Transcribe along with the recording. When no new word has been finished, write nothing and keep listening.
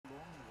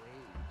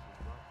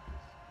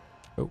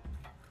Oh.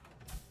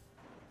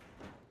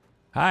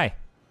 Hi.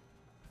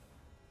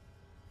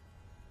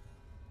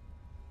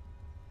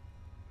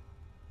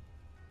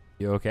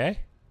 You okay?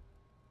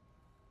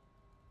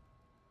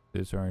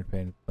 This orange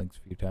paint blinks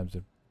a few times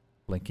and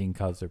blinking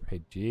causes their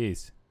pain.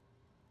 Jeez.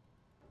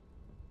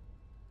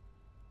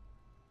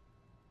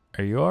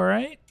 Are you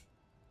alright?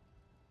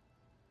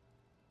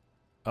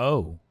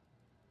 Oh.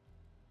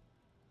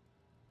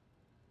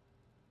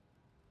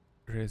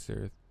 Raise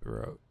their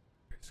throat.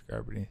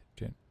 Scar beneath the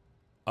chin.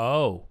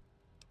 Oh.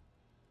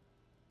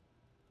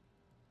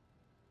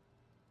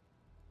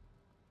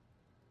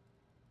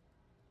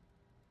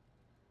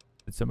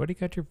 Did somebody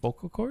cut your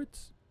vocal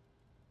cords?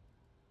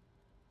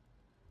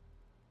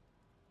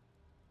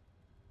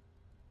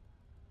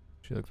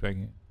 She looks back.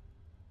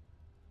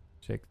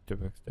 Shake the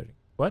book study.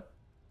 What?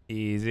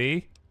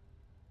 Easy.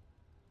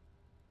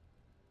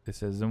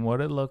 This isn't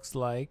what it looks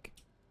like.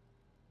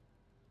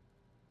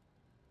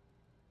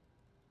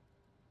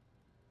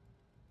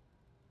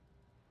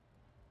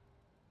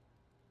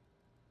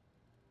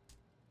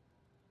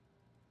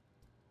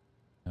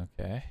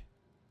 Okay.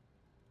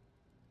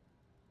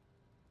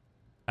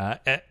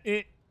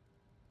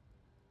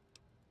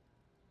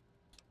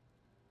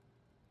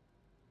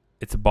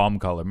 It's a bomb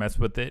color. Mess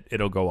with it,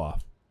 it'll go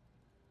off.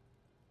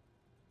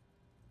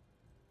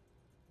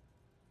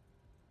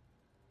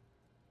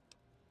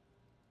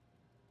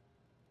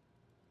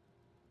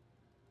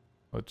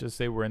 Let's just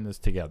say we're in this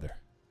together.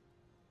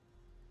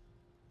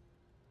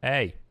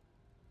 Hey.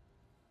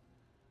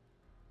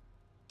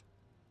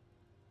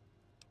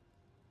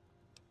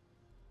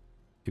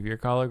 If your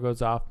collar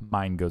goes off,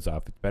 mine goes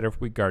off. It's better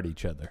if we guard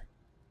each other.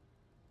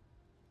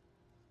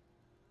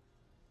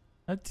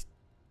 That's...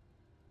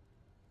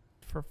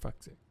 For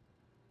fuck's sake.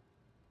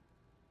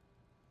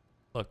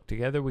 Look,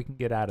 together we can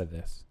get out of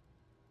this.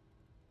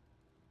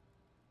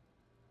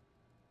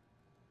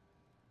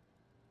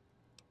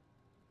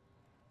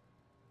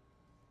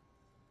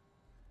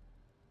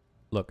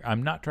 Look,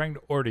 I'm not trying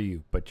to order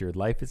you, but your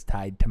life is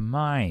tied to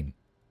mine.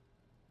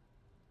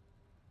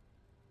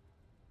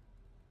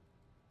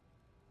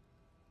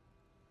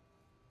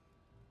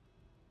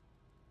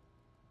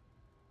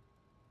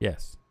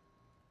 Yes.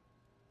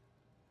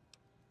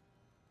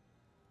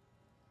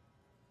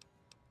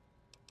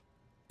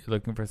 You're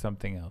looking for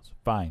something else.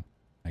 Fine.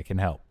 I can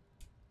help.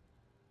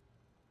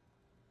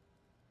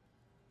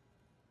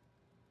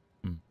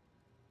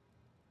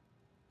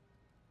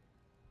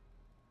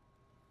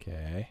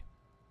 Okay.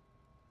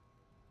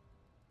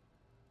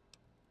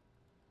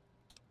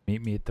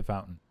 Meet me at the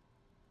fountain.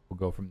 We'll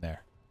go from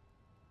there.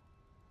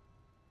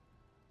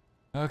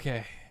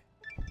 Okay.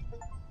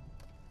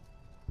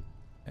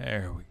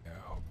 There we go.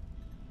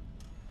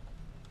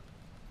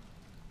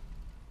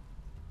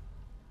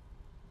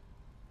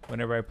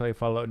 Whenever I play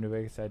Fallout New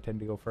Vegas, I tend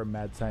to go for a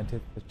mad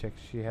scientist. The check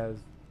she has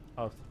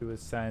also to do with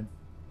science,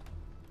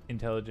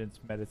 intelligence,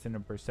 medicine,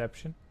 and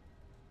perception.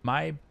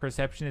 My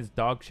perception is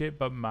dog shit,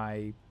 but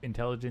my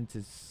intelligence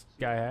is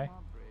sky high.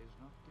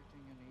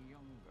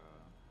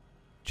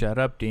 Shut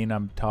up, Dean.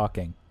 I'm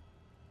talking.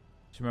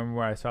 Just remember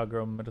where I saw a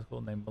girl in middle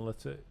school named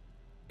Melissa.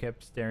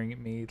 Kept staring at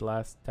me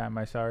last time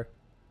I saw her.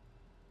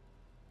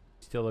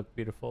 She still looked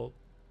beautiful.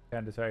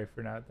 Kinda sorry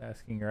for not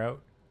asking her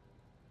out.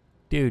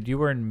 Dude, you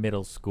were in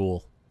middle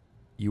school.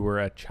 You were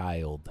a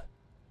child.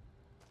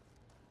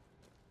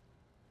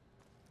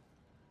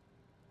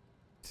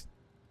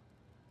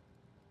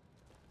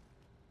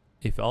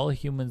 If all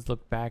humans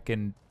look back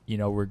and, you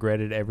know,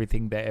 regretted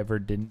everything they ever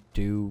didn't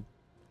do,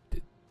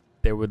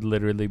 there would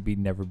literally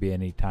never be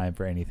any time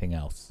for anything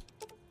else.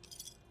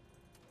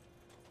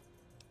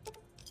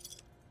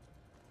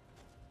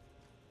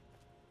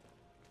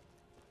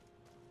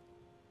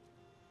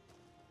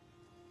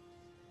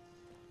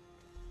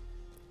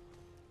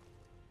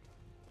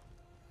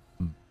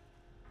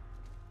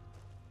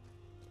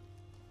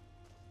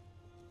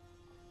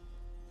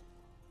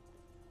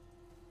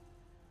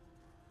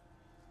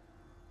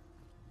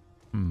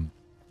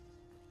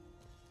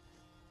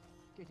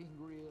 Getting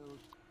real.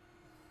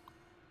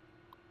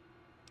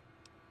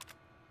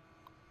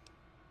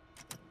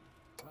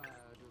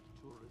 Tired of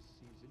tourist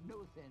season. No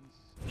offense.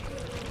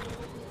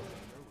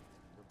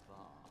 The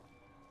bar.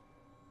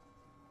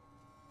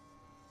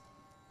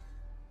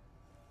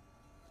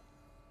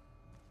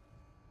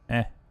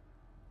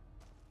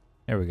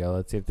 There we go.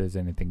 Let's see if there's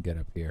anything good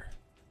up here.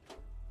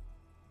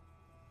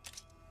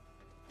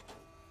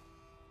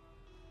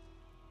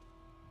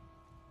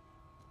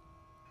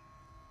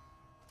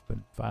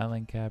 Open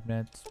filing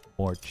cabinets.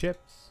 More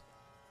chips.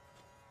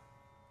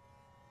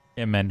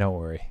 Yeah, man, don't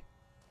worry.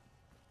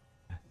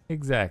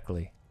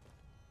 Exactly.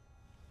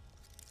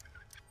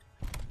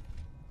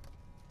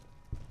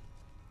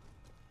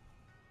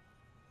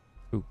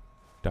 Ooh,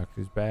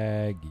 doctor's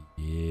bag.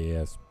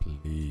 Yes,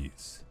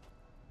 please.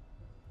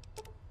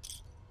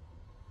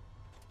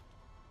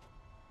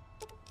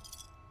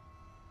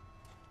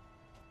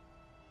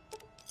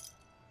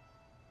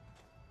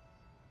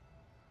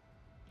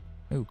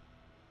 Ooh.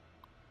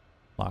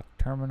 Lock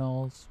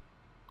terminals.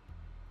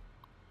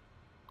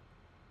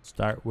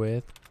 Start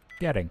with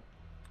getting.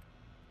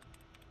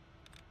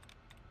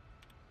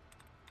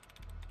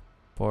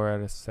 4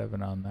 out of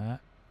 7 on that.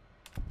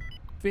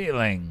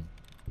 Feeling.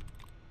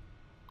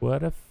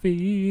 What a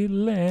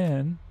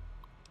feeling.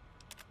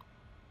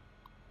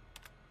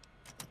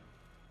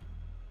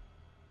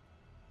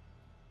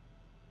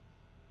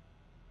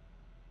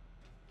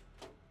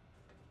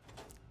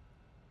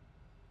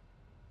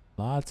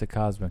 Lots of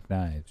cosmic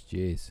knives.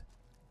 Jeez.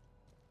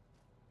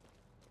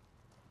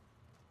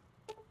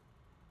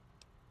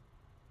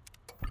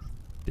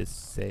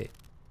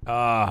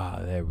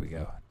 There we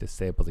go.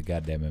 Disable the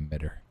goddamn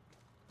emitter.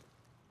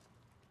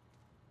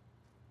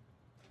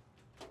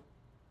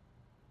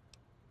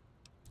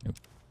 Oop,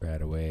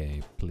 right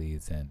away,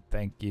 please and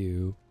thank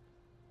you.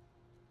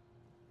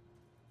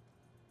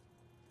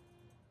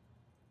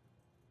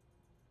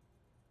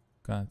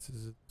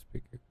 Glances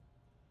speaker.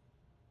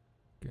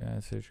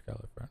 Search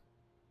color front.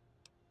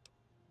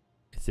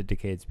 It's a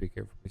decayed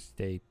speaker. If we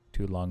stay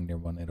too long near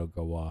one, it'll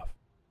go off.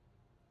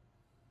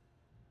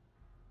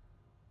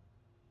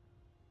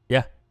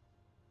 Yeah.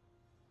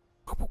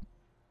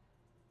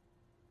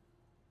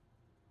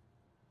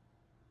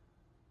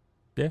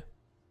 Yeah.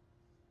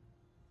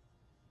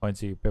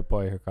 Points at your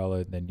Pip-Boy, her collar,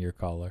 and then your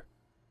collar.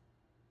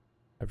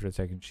 After a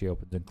second, she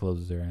opens and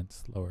closes her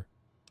hands slower.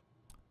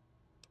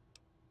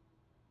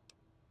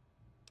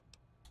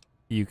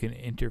 You can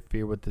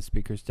interfere with the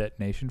speaker's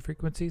detonation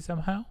frequency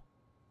somehow?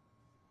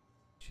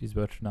 She's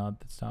about to nod.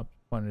 That's not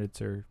pointed at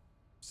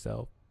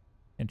herself.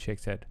 And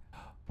shakes head.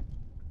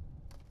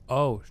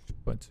 Oh, she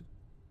points at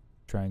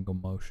triangle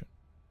motion.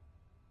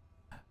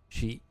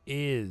 She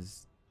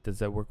is. Does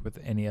that work with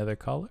any other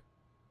color?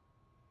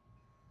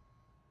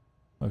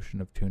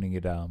 Motion of tuning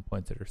it down.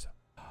 Points at herself.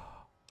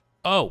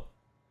 Oh!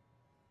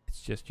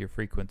 It's just your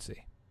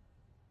frequency.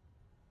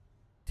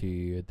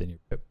 Than your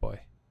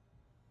Pip-Boy.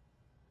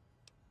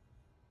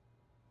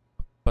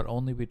 But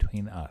only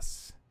between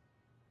us.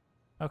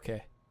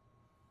 Okay.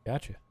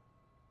 Gotcha.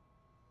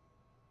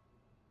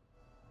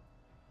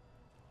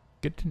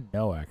 Good to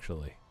know,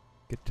 actually.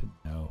 Good to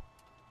know.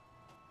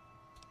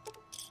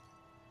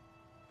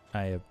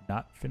 I have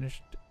not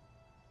finished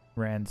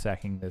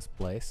ransacking this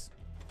place.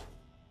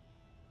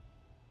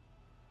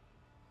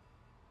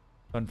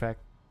 Fun fact.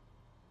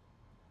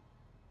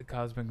 The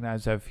cosmic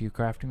knives have a few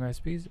crafting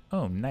recipes.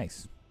 Oh,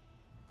 nice.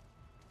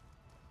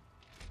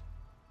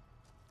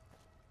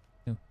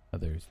 Ooh,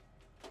 others.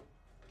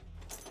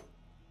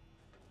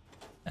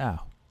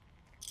 Ow.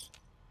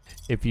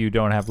 If you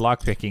don't have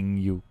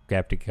lockpicking, you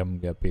have to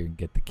come up here and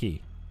get the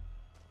key.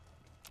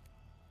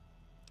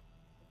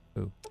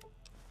 Ooh.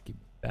 Give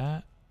me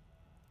that.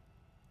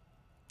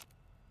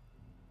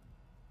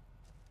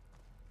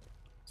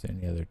 Is there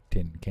any other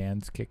tin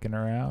cans kicking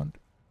around?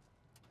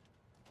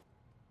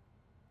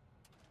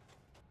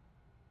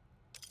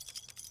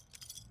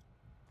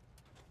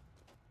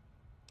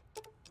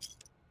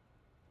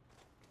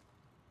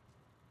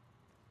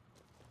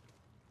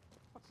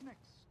 What's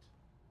next?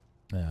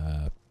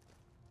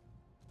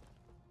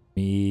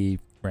 Me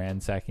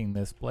ransacking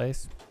this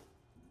place.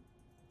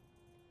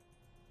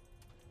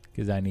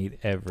 Because I need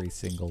every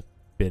single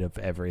bit of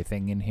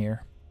everything in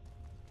here.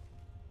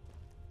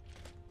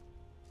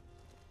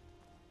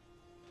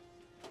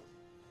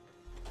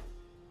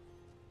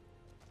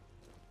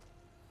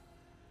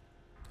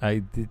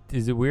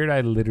 Is it weird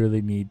I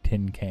literally need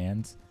tin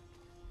cans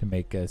to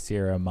make a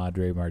Sierra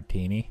Madre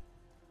martini?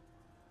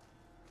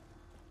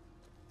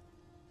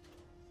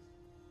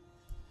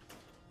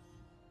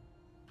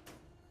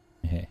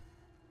 Hey.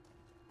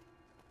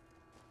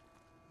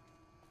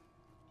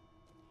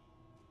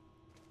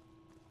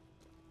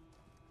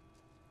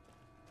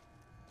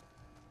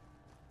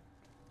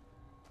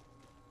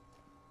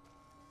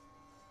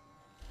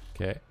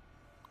 Okay.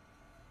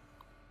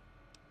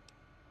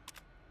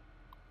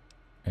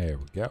 There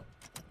we go.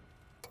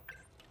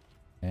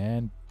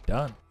 And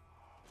done.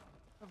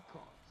 Of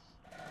course.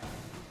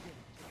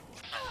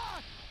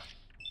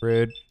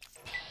 Rude.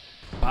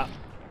 Pop.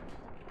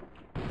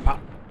 Pop.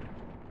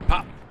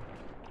 Pop.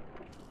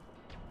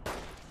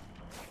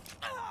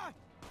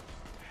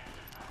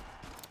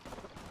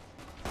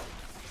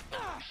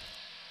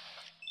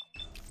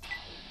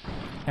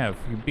 Now, if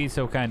you'd be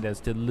so kind as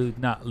to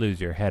not lose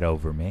your head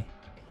over me.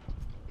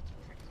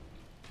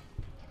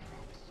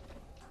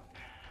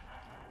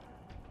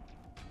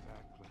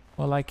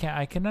 Well, I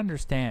can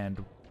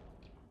understand.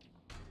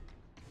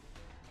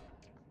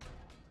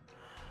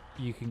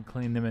 You can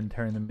clean them and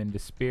turn them into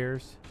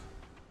spears.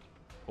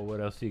 Well, what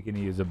else are you gonna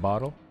use? A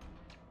bottle?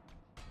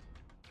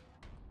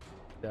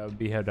 That would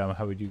be how dumb.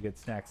 How would you get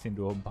snacks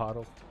into a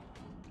bottle?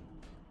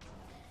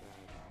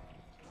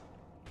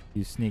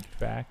 You sneaked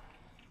back.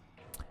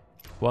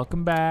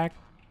 Welcome back.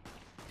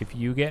 If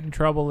you get in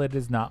trouble, it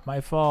is not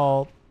my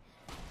fault.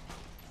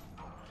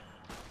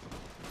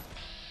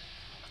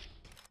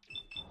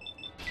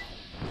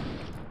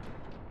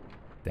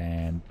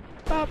 Stand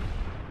up.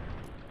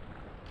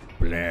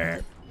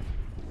 Bleh.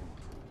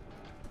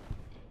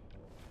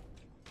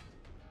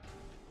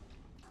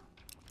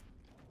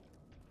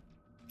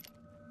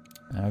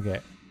 Okay.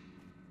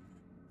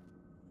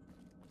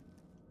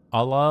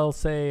 All I'll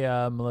say,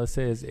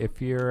 Melissa, is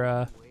if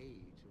you're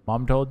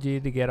Mom told you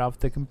to get off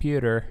the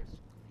computer.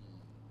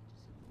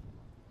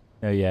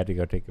 No, you had to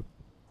go take a...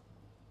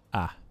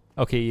 Ah.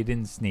 Okay, you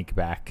didn't sneak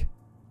back.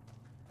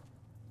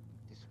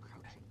 This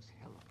crouching's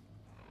hell.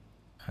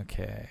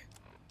 Okay.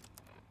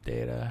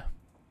 Data.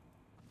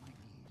 My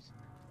knees.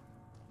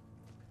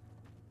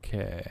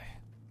 Okay.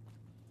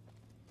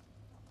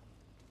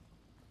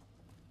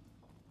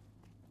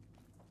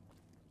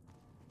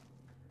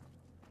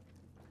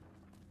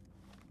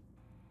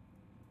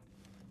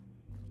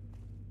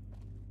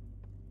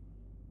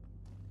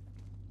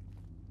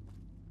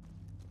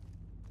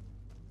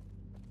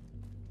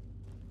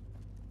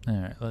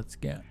 Alright, let's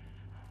get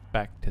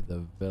back to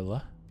the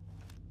villa.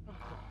 What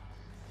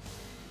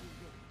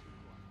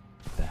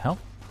the hell?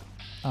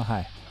 Oh,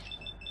 hi.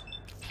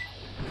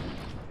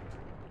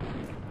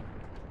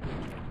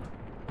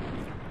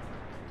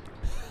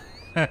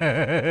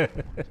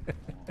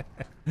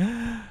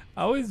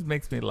 Always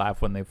makes me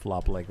laugh when they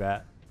flop like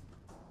that.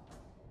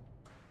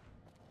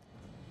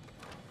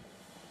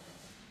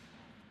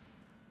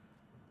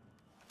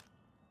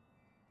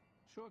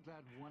 Sure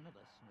glad one of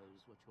us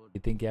knows what you're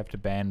You think you have to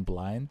ban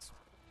blinds?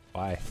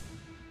 Why?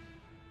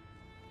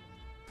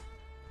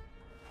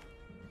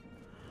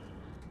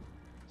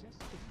 just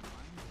to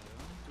mind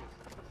your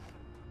own business.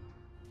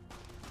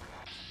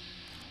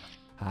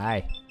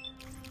 Hi.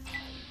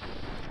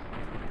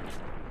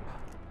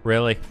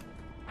 Really?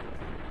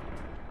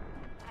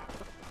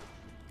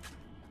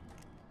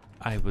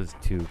 I was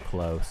too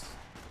close.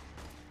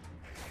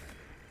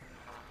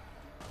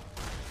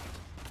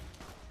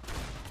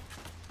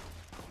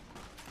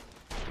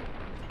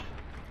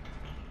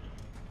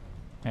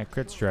 Yeah,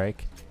 crit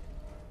strike.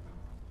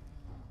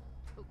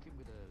 Poke him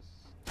with a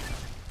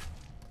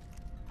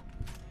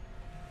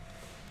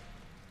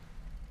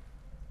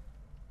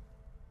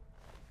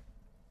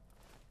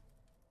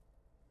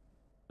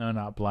No,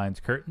 not blinds.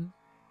 Curtain.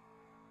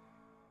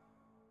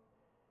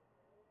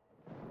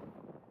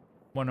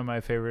 One of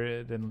my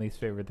favorite and least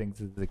favorite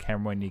things is the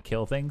camera when you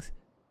kill things.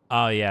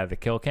 Oh yeah, the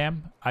kill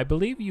cam. I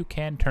believe you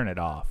can turn it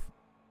off.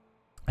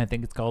 I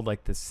think it's called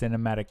like the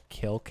cinematic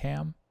kill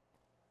cam.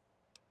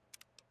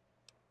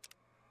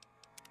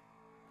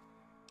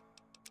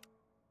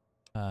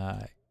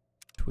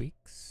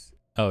 Tweaks.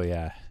 Oh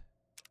yeah.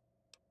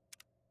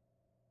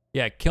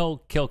 Yeah, kill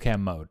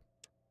cam mode.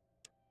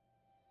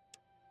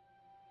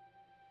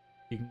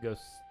 You can go.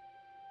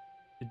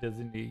 It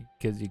doesn't need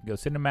because you can go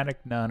cinematic,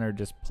 none, or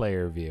just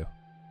player view.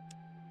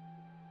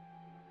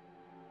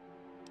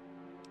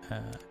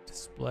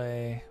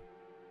 Display.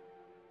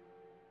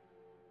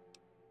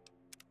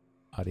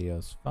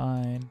 Audio's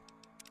fine.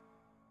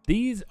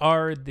 These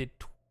are the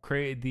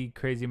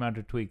crazy amount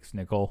of tweaks,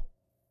 Nicole.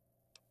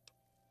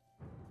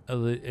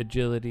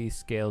 Agility,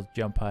 scales,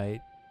 jump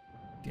height.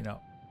 You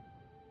know.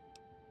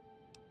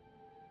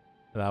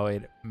 Allow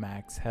it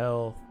max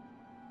health.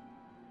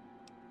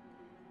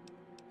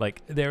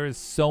 Like, there is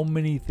so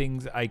many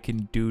things I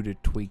can do to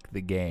tweak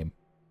the game.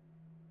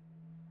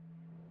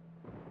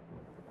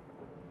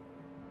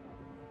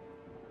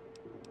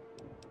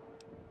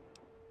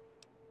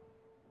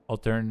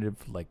 Alternative,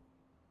 like,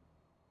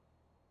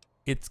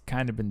 it's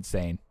kind of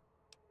insane.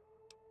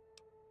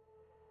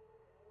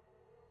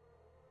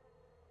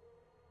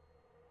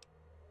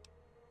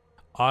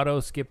 Auto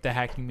skip the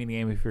hacking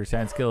minigame if your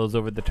science skill is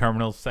over the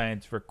terminal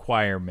science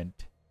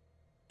requirement.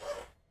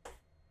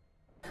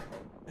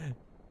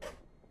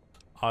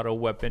 Auto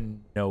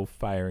weapon, no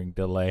firing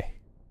delay.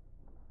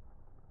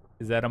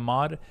 Is that a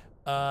mod?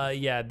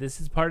 Yeah, this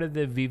is part of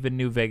the Viva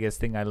New Vegas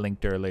thing I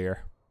linked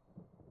earlier.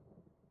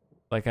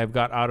 Like, I've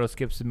got auto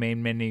skips the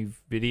main menu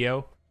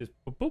video. Just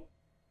boop boop.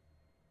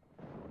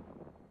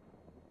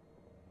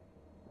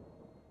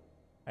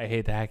 I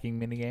hate the hacking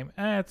minigame.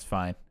 It's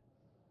fine.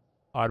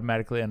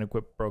 Automatically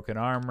unequip broken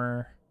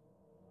armor.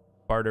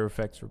 Barter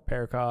affects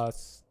repair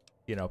costs.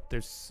 You know,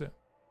 there's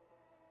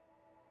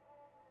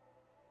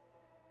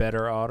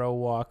better auto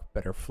walk,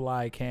 better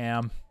fly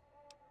cam.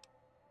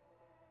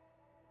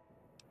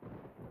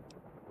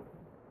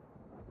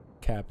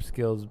 Cap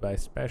skills by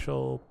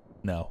special.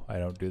 No, I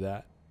don't do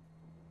that.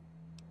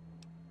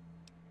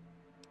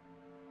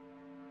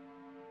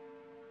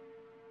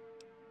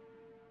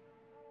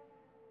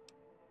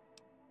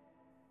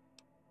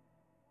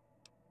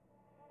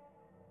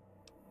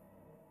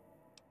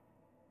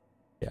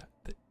 Yeah,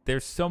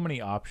 there's so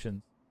many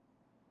options.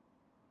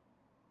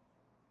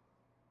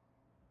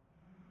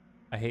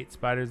 I hate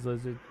spiders,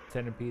 lizards,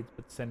 centipedes,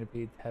 but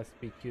centipede has to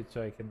be cute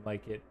so I can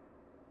like it.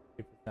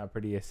 If it's not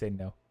pretty, I say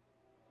no.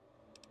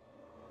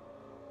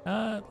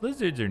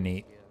 Lizards are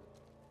neat.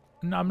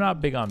 No, I'm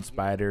not big on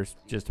spiders,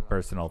 just a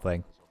personal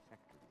thing.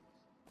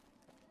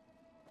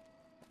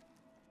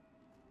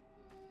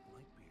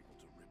 Might be able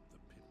to rip the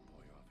pit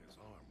boy off his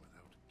arm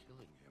without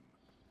killing him.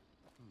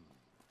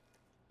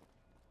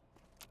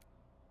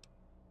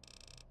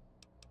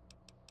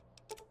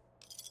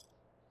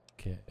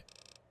 Okay.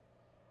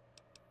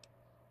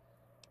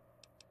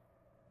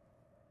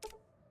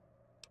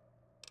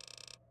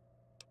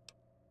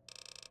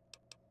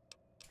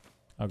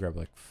 I'll grab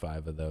like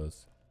 5 of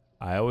those.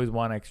 I always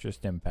want extra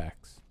stim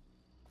packs.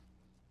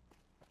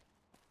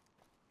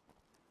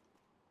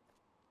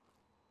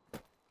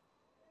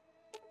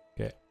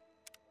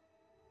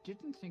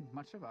 didn't think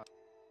much about.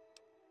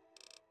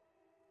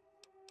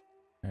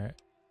 All right.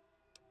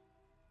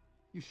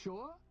 You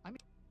sure? I mean,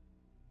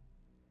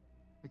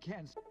 I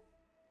can't.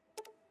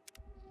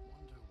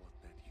 Wonder what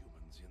that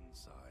human's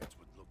insides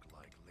would look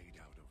like laid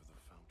out over the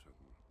fountain.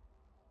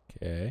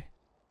 Okay.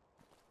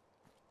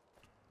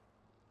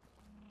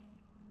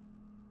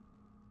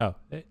 Oh,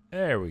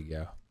 there we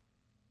go.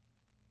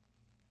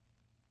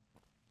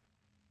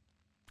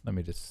 Let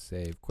me just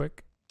save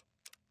quick.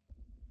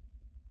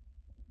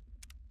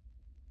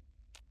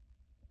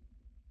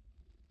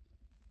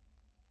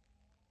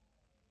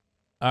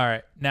 All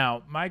right.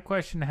 Now, my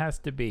question has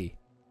to be,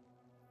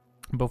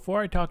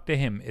 before I talk to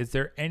him, is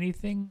there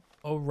anything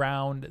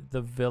around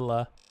the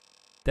villa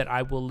that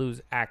I will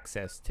lose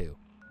access to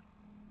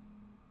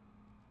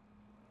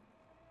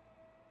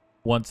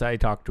once I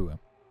talk to him?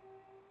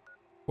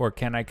 Or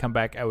can I come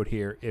back out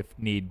here if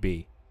need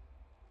be?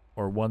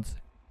 Or once...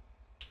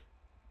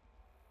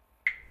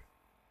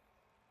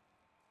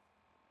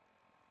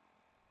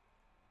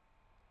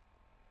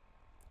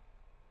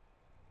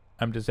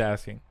 I'm just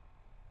asking.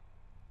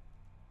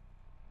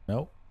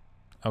 Nope.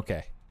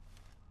 Okay.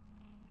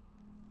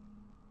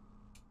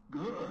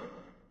 Good.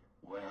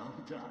 Well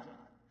done.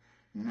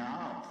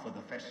 Now for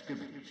the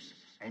festivities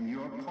and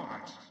your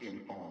part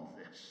in all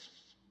this.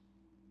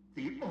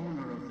 The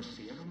owner of the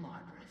Sierra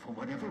Madre, for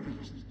whatever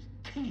reason,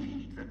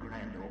 keyed the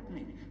grand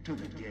opening to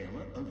the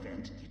gala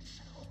event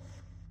itself.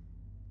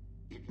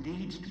 It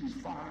needs to be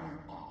fired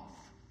off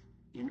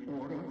in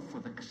order for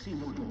the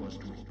casino doors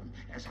to open.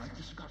 As I've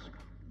discovered,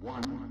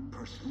 one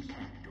person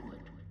can't do it.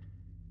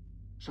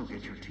 So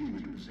get your team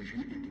into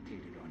position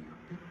indicated on your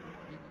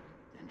Pip-Boy,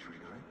 then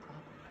trigger it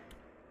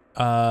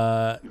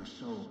properly. You're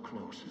so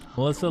close now.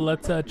 Melissa,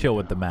 let's chill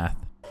with the math.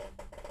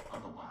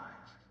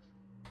 Otherwise,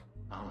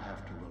 I'll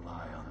have to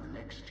rely on the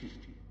next team.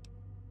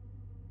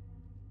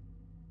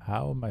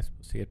 How am I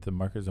supposed to get to the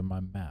markers on my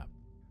map?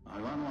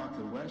 I'll unlock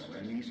the west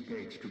and east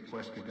gates to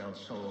Puesta del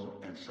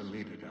Sol and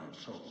Salida del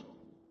Sol.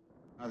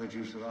 Now that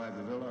you survived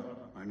the villa,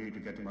 I need to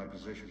get to my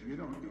position. You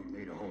don't need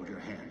me to hold your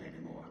hand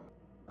anymore.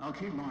 I'll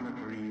keep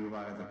monitoring you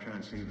via the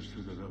transceivers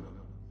through the villa.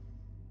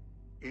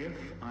 If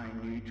I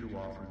need to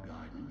offer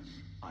guidance,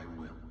 I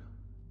will.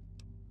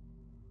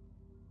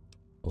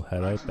 We'll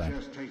head I out then.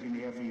 suggest taking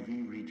the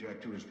FEV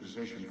reject to his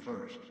position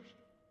first.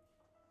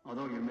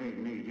 Although you may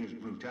need his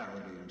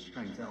brutality and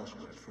strength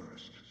elsewhere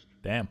first.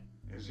 Damn.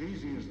 As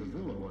easy as the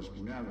villa was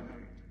to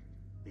navigate,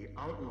 the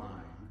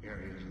outlying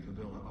areas of the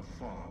villa are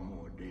far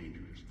more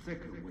dangerous,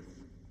 thicker with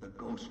the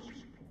ghost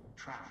people,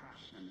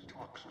 traps, and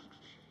toxins.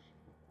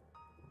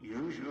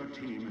 Use your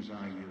team as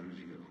I use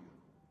you.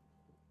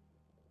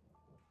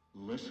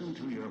 Listen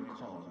to your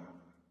caller.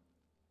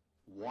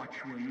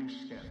 Watch where you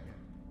step.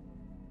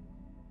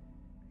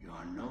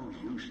 You're no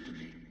use to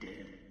me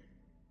dead.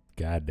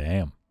 God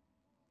damn.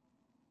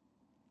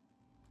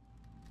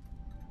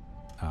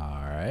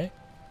 All right.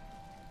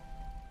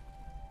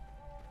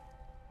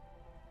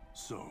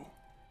 So,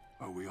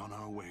 are we on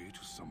our way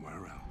to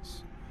somewhere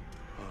else?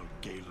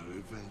 A gala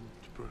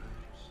event, perhaps?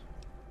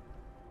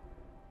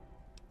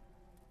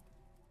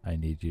 I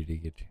need you to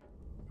get you.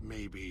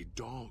 Maybe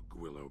Dog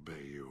will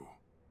obey you.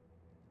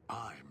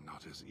 I'm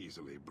not as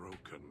easily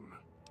broken.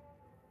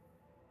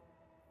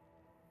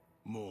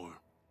 More.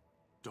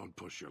 Don't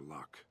push your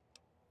luck.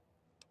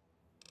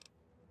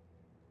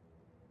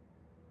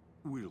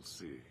 We'll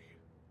see.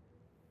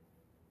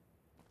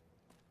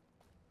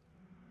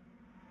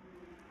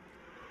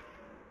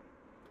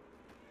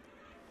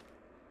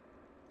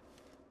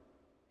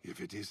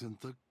 If it isn't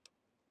the...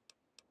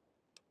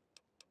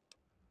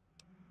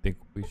 Think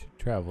we should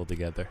travel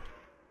together.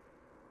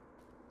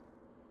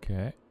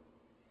 Okay.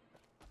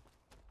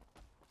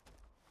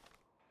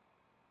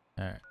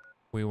 Alright.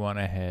 We want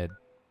to head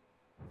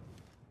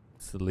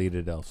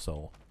Salida del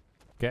Sol.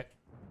 Okay.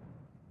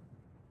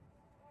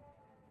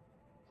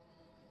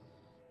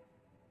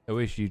 I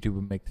wish YouTube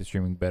would make the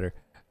streaming better.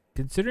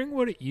 Considering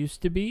what it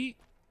used to be,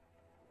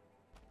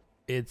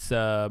 it's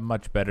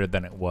much better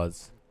than it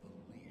was.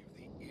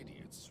 The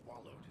idiot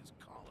swallowed his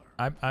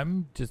collar.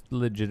 I'm just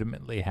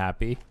legitimately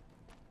happy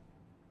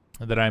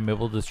that I'm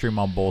able to stream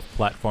on both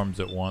platforms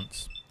at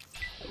once.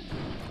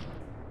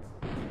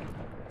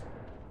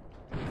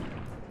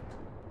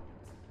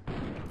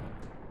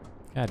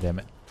 God damn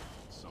it.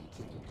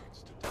 Something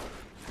needs to die.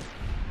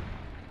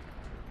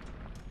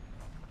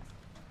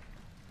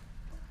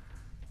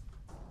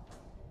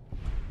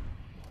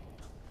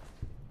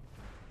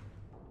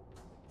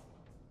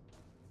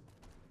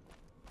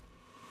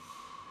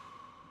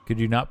 Could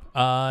you not?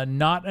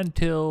 Not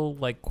until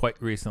like quite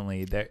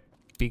recently. That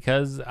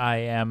because I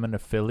am an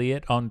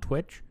affiliate on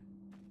Twitch,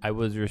 I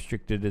was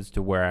restricted as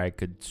to where I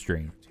could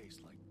stream.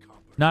 Tastes like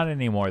copper. Not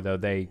anymore though.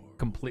 They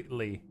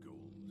completely Gold.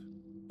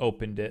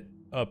 opened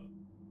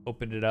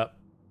it up.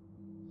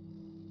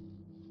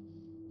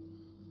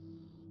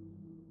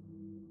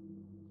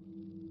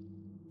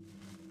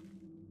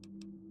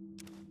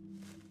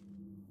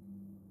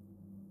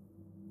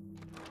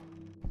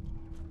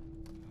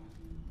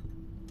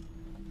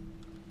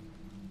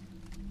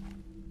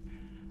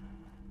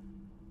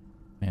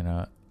 Man,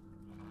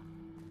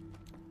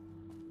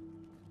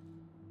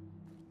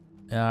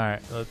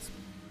 Alright, let's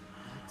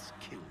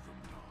kill them,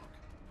 dog.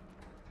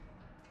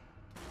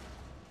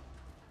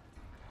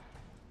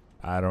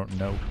 I don't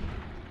know.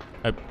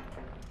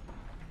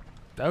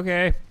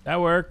 Okay, that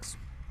works.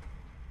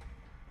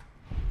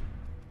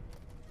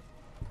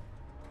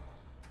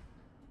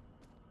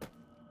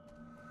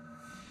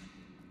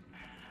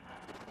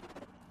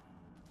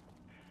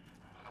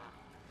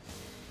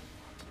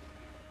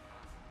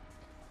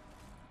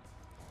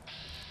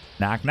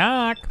 Knock,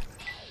 knock.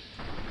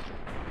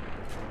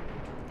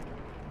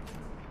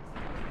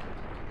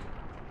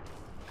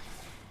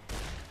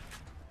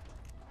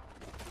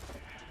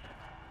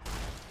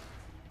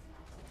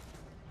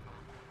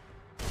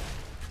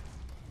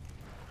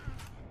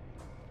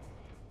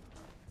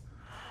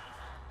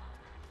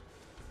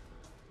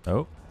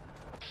 Oh.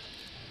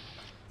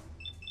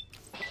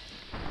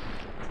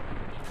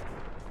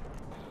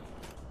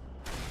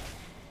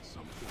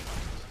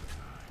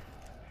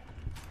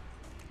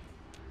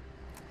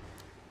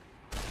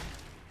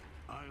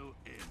 I'll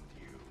end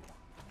you.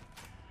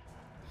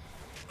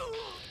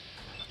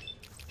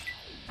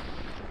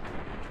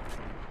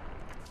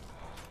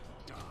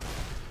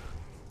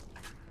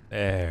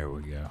 There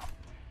we go.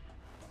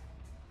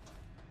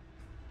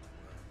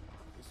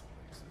 This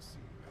place has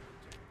seen better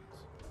days.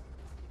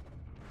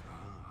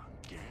 Ah,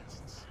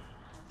 guests.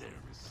 There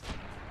is.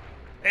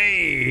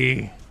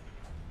 Hey.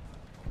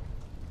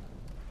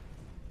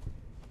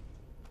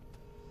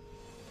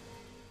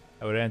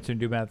 I would answer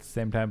and do math at the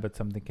same time, but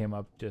something came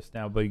up just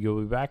now. But you'll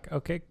be back.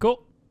 Okay,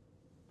 cool.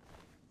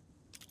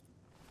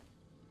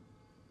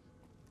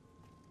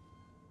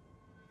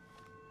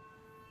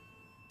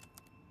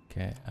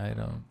 Okay, I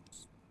don't.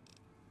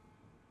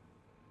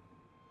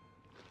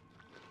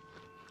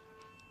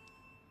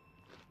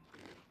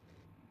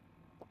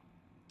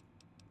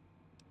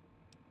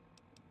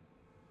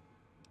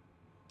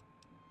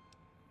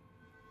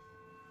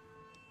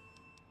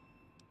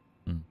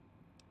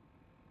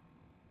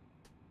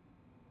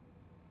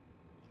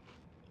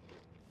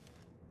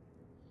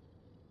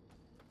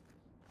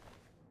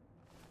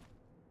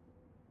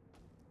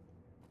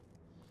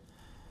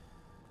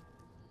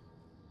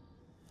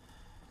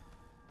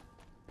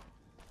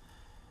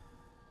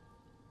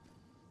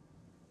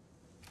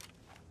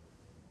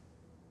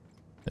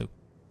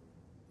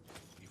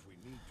 If we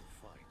need to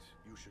fight,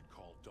 you should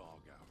call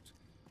Dog out.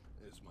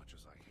 As much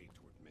as I hate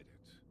to admit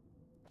it.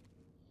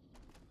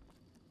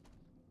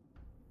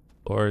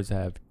 Floors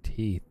have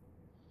teeth.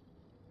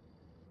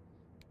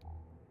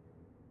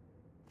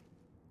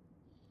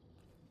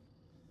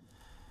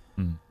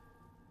 Hmm.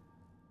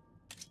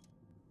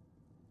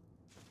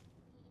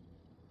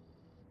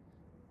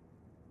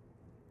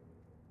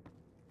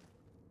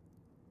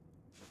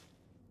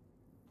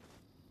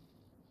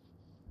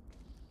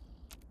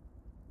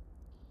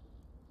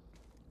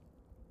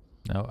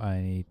 No, I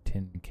need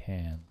tin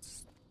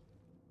cans.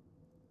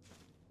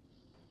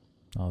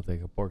 I'll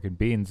take a pork and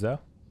beans, though.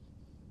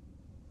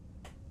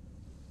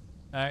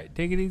 Alright,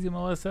 take it easy,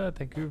 Melissa.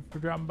 Thank you for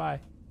dropping by.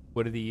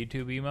 What are the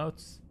YouTube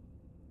emotes?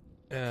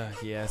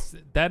 Yes,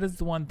 that is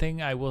the one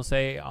thing I will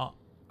say. On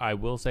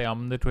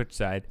the Twitch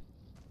side,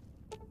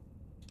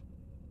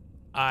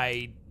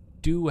 I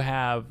do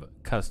have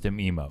custom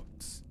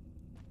emotes.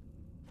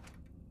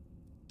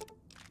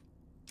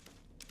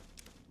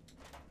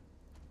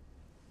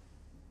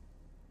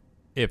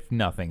 If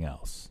nothing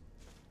else.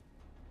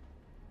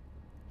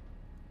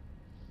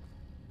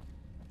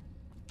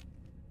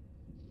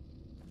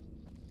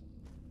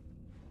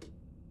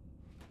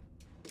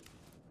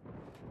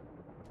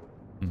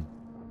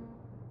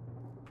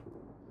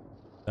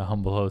 The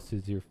humble host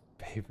is your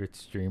favorite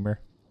streamer.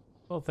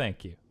 Well,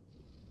 thank you.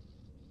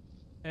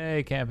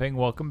 Hey, camping,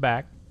 welcome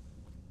back.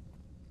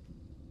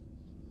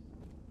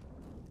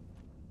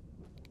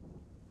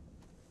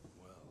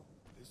 Well,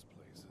 this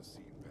place has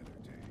seen better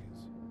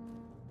days.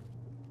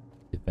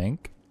 You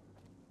think?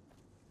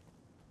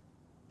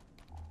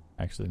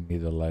 Actually,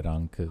 need the light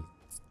on to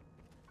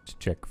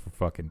check for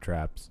fucking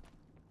traps.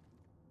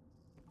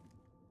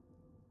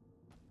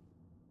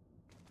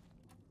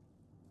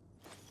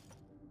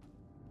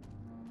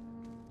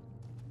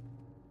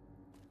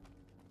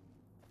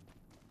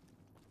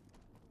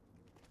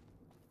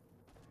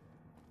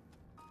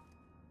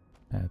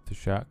 At the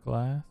shot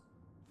glass.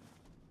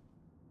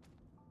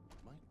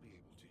 Might be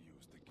able to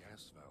use the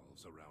gas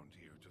valves around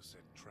here to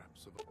set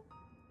traps of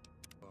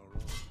our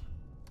own.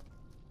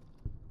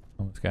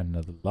 Almost got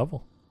another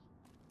level.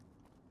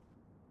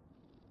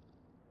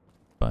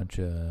 Bunch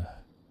of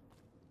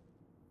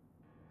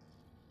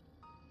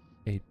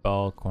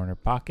 8-ball corner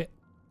pocket.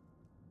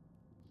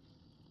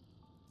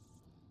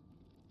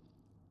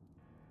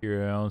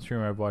 Your own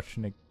streamer I've watched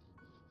in a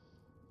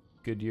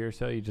good year or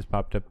so. You just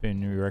popped up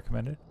and you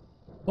recommended.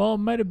 Well, it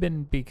might have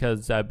been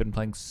because I've been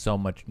playing so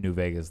much New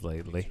Vegas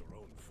lately. It's your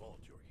own fault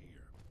you're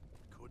here.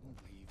 Couldn't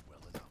leave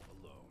well enough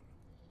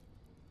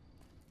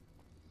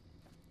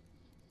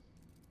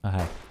alone.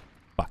 Hi.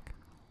 Fuck.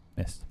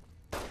 Missed.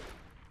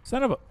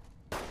 Son of a...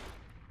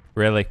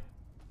 Really?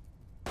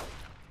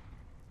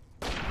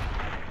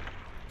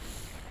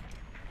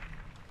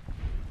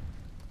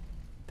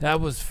 That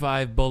was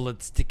 5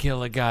 bullets to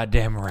kill a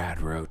goddamn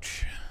rat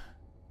roach.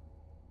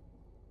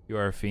 You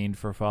are a fiend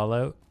for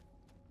Fallout?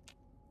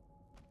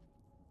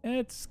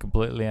 It's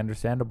completely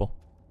understandable.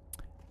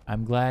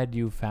 I'm glad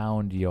you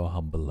found your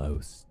humble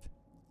host.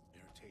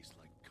 Air tastes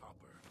like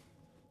copper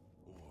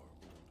or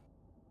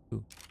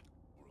Ooh.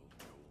 world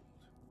gold.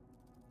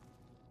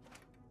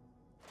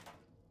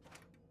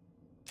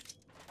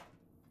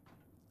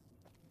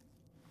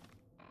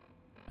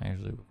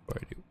 Actually, before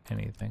I do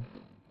anything.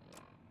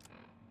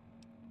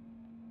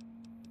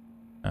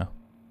 Oh.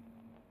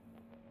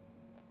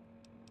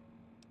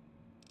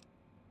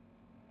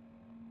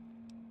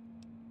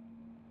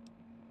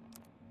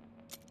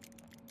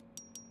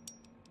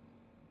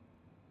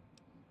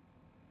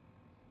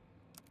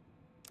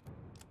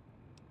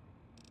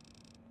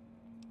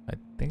 I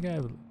think I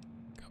have a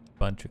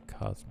bunch of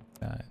cosmic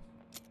knives.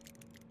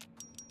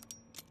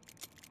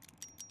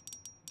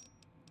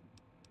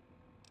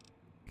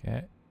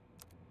 Okay.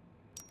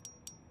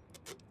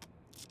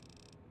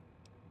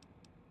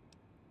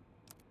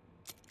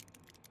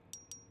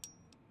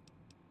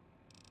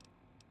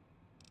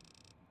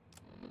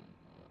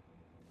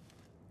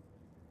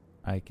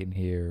 I can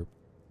hear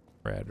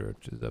rat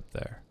roaches up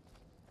there.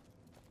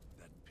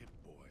 That pit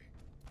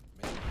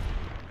boy.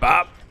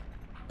 Bop!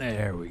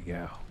 There we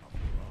go.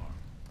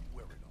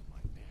 Wear it on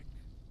my neck.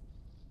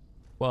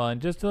 Well,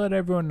 and just to let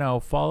everyone know,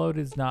 Fallout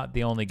is not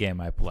the only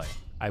game I play.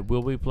 I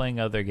will be playing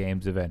other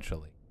games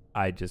eventually.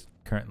 I just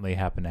currently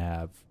happen to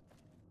have,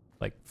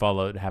 like,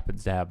 Fallout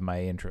happens to have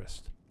my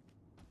interest.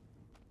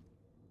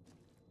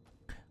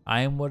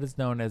 I am what is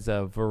known as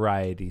a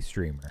variety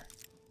streamer.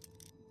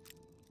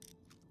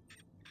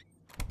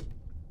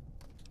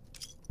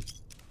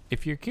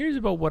 If you're curious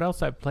about what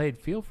else I've played,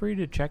 feel free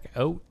to check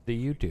out the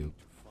YouTube.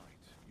 To fight,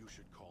 you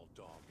should call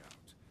dog out.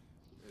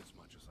 As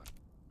much as I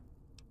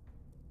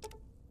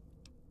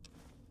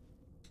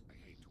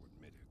hate to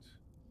admit it.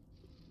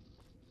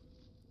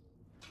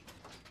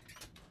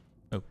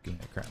 Oh, give me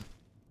that crown.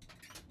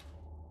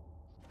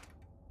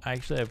 I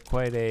actually have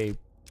quite a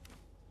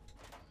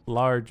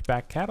large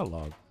back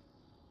catalog.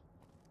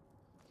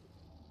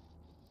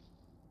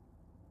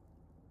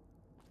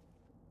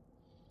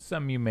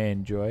 Some you may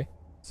enjoy,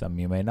 some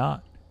you may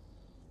not.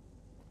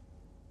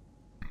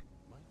 Might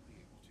be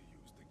able to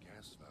use the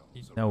gas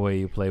valves No way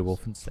you play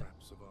Wolfenstein.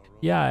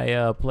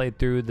 Yeah, I played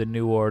through the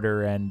New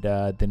Order and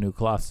the New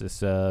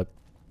Colossus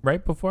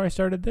right before I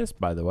started this,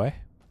 by the way.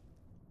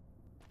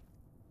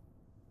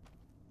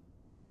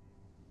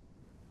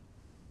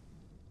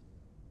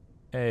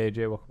 Hey,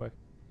 Jay, welcome back.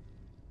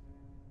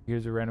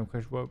 Here's a random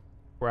question. What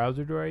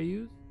browser do I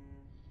use?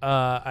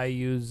 I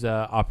use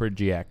Opera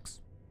GX.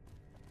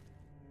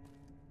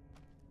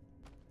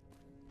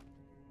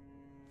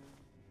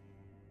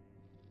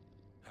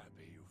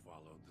 Happy you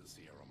followed the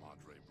Sierra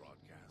Madre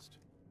broadcast.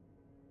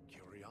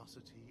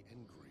 Curiosity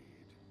and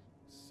greed,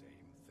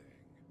 same thing.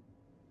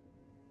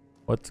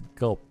 What's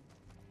gulp?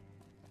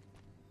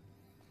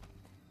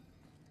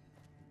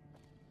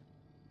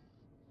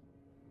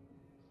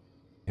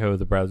 Oh,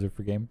 the browser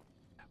for game?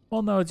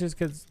 Well, no, it's just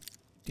because,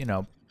 you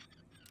know,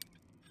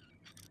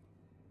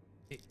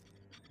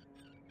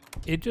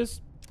 it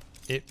just,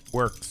 it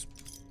works.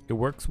 It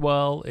works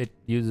well. It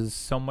uses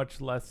so much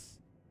less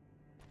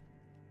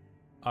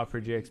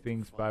Opera GX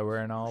being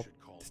spyware and all. Should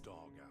call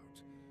dog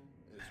out.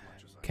 As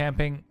much as I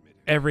Camping, admit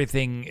it.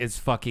 everything is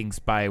fucking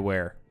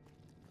spyware.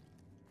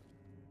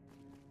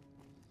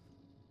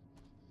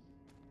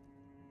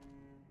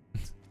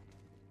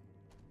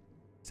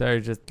 Sorry,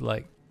 just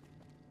like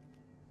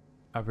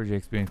Opera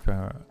GX being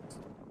spyware.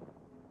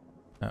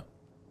 Oh,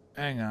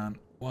 hang on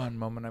one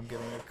moment. I'm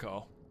getting a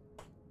call.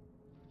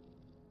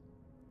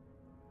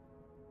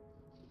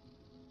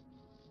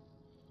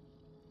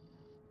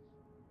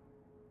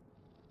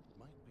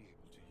 Might be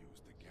able to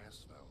use the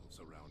gas valves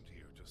around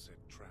here to set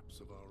traps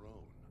of our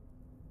own.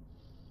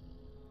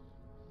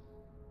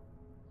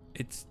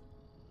 It's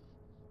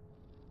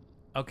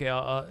okay.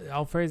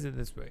 I'll phrase it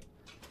this way.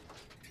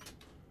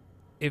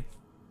 If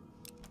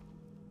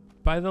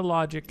by the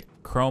logic,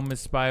 Chrome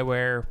is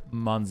spyware,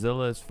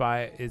 Mozilla is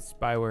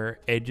spyware,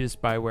 Edge is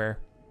spyware,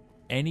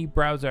 any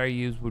browser I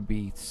use would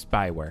be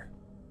spyware.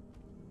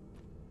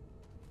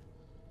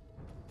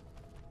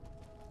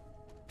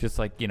 Just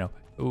like, you know,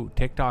 ooh,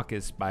 TikTok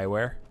is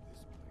spyware.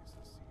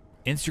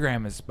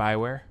 Instagram is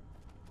spyware.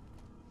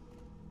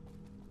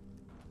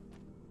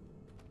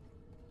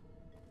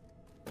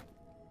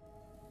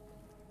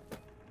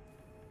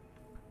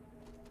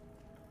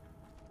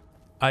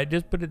 I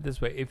just put it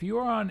this way. If you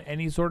are on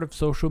any sort of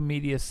social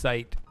media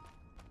site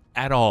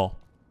at all,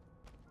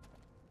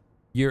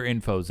 your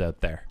info's out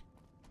there.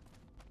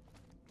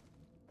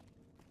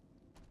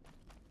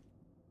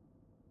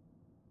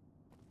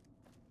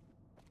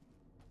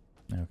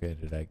 Okay,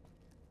 did I?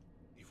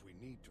 If we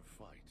need to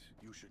fight,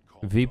 you should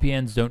call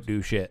VPNs dog don't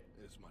do shit.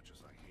 out. As much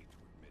as I hate to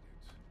admit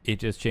it. It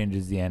just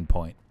changes the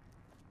endpoint.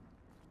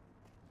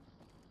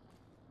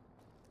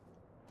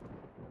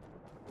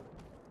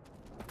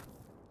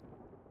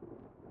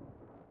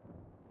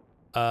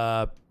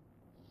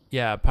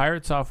 Yeah,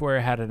 Pirate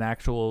Software had an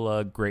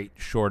actual great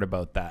short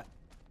about that.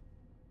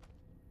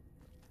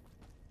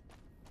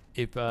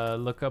 If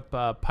look up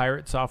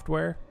Pirate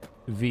Software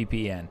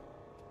VPN.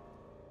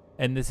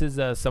 And this is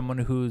someone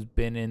who's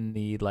been in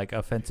the like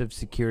offensive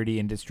security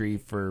industry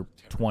for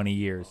 20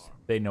 years.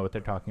 They know what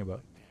they're talking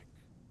about.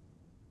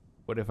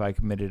 What if I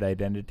committed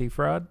identity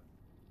fraud?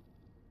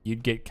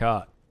 You'd get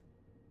caught.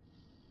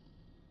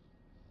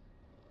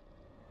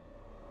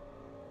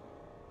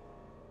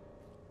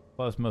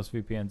 Plus, most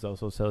VPNs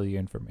also sell you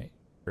information.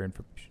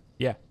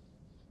 Yeah.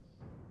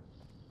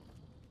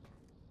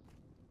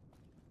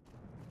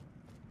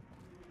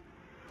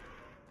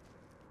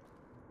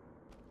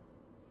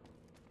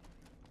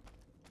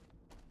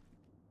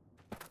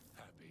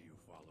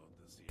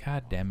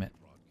 God damn it.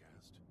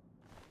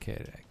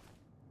 Okay.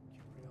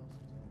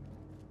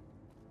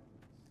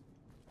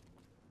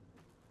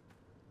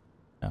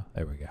 Oh,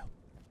 there we go.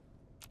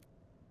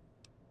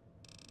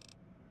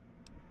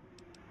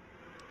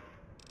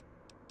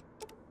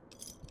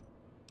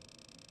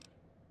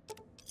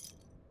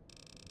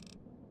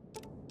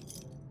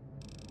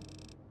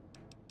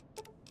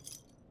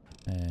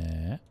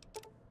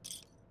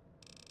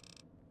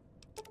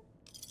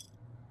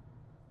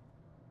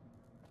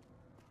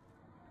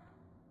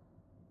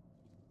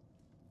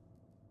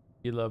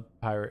 You love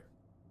Pirate.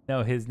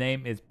 No, his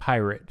name is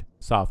Pirate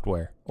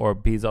Software, or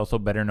he's also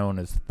better known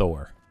as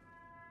Thor.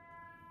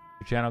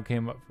 Your channel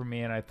came up for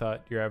me and I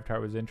thought your avatar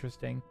was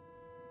interesting.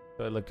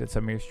 So I looked at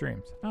some of your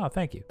streams. Oh,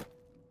 thank you.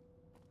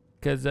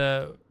 Because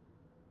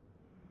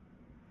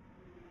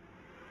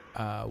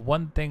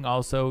one thing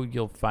also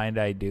you'll find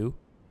I do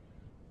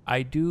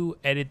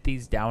edit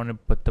these down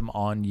and put them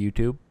on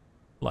YouTube.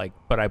 Like,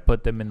 but I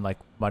put them in like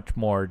much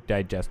more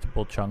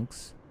digestible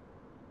chunks.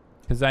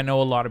 Because I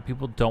know a lot of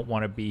people don't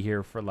want to be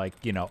here for like,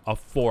 you know, a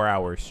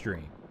 4-hour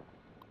stream.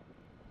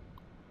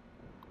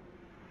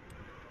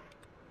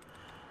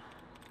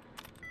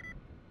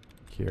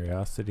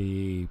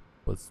 Curiosity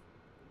was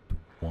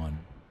 1.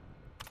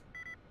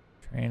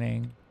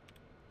 Training.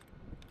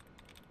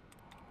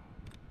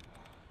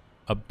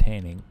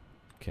 Obtaining.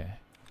 Okay.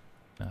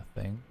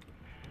 Nothing.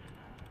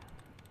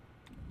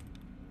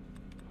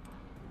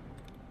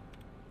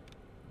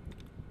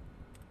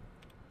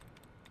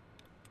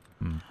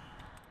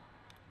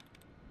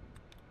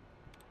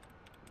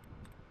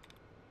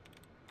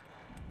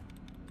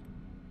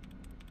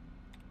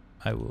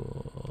 I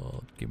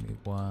will... Give me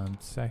 1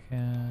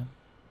 second.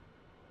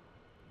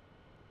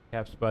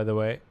 Caps, by the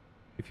way,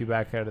 if you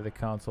back out of the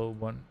console,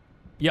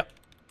 Yep.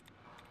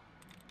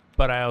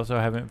 But I also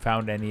haven't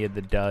found any of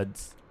the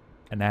duds,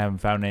 and I haven't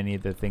found any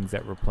of the things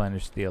that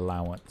replenish the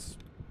allowance.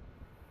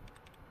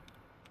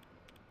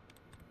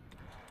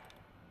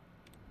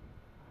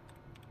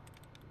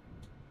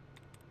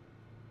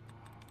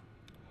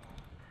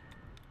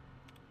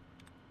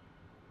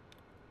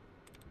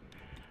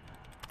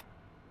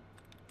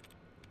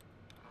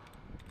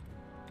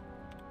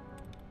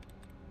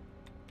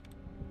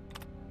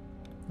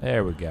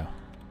 There we go.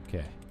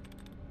 Okay.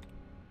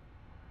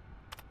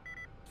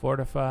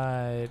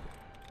 Fortified.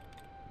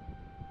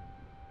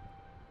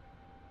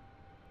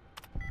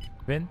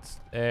 Vince.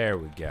 There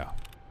we go.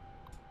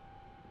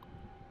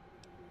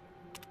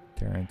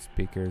 Turn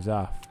speakers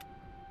off.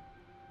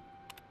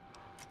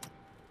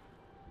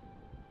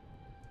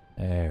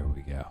 There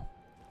we go.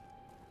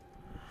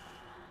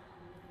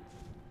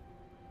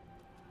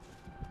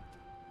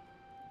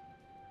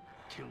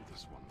 Kill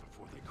this one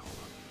before they call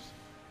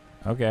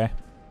others. Okay.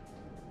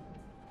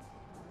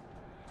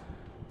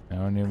 I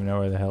don't even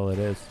know where the hell it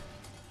is.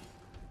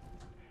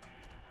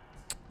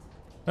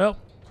 Well.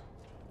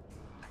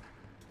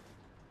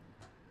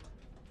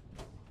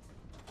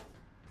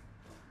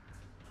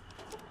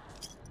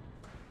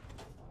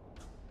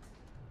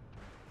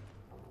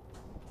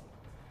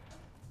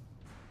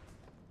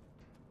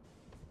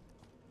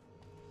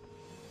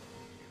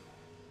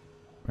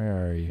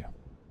 Where are you?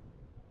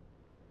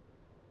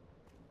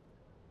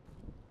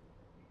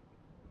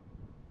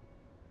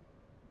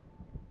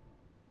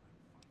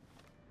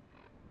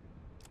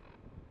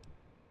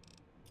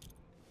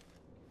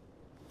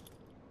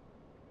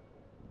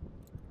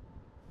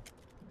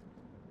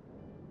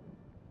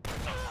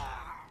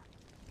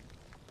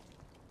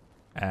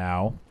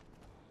 Ow.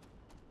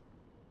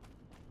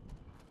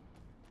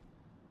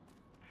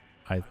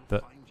 I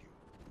thought...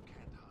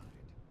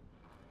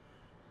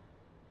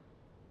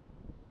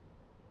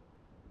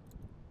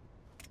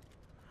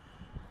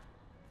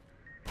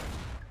 I'll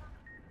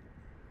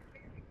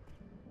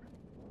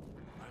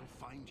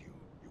find you.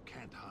 You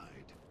can't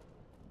hide.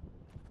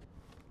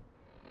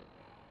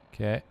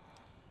 Okay.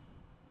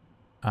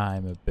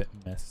 I'm a bit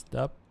messed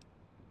up.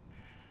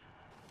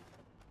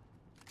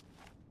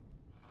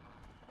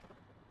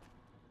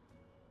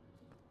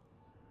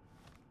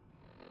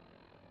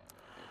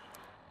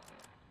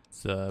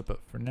 But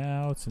for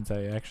now, since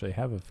I actually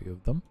have a few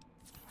of them.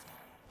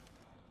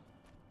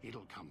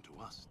 It'll come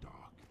to us,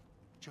 Doc.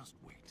 Just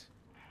wait.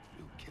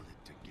 We'll kill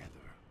it together.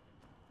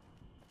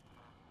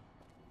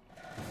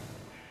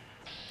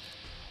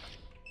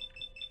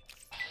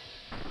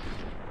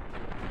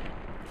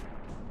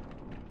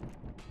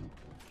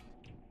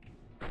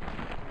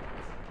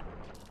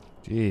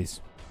 Jeez.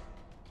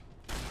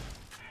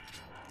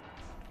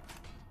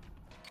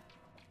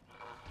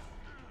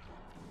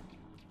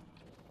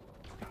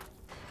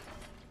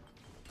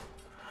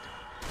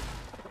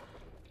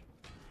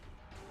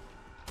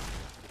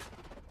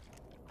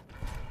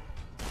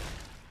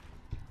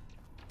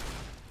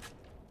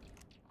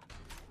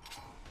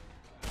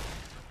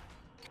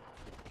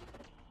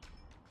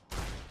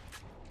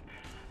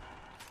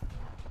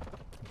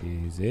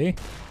 Easy.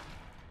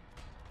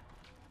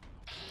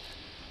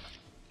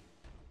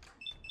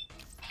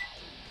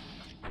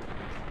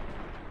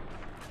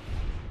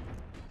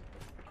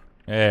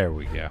 There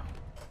we go.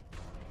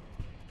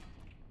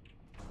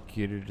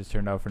 Computer just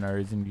turned off for no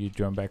reason. You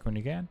join back when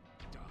you can.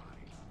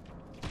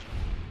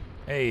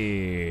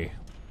 Hey.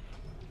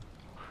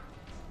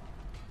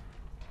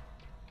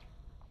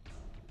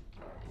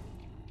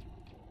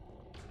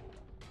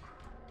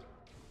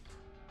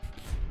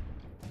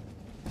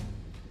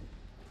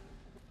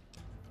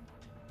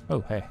 Oh,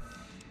 hey.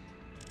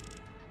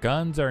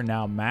 Guns are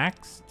now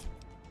maxed.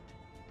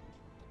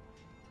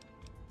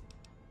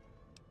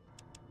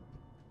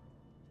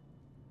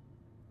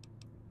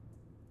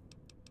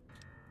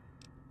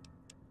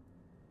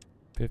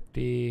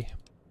 $50.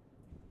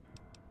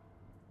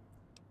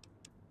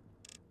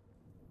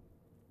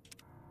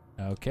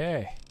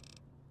 Okay.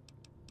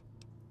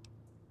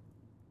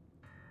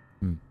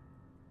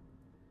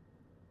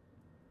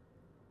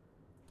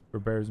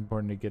 Repair is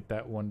important to get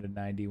that 1 to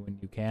 90 when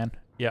you can.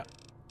 Yeah.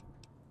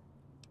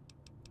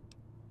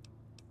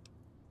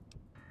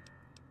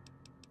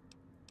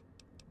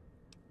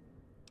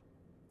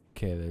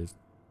 Okay, there's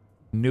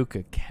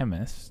Nuka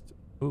Chemist.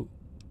 Ooh.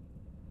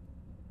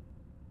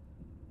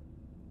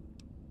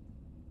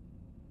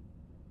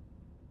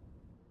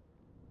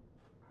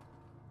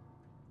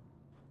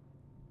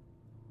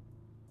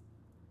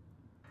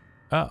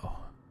 Oh.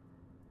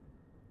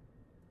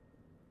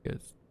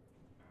 Yes.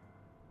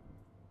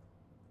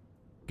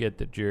 Get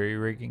the jury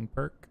rigging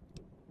perk.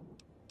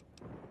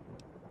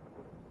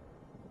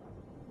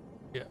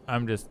 Yeah,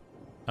 I'm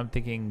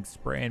thinking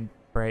spray and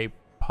pray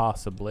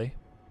possibly.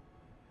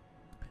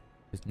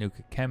 There's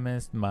Nuka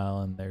Chemist,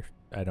 Mile in there.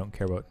 I don't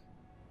care about.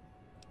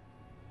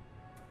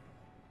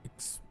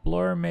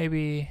 Explorer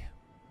maybe.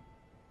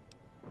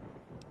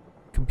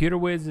 Computer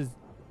whiz is,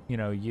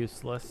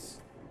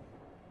 useless.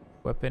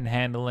 Weapon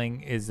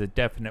handling is a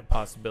definite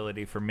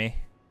possibility for me.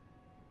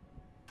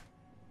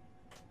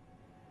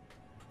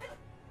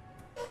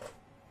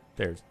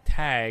 There's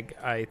tag.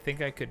 I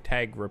think I could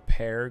tag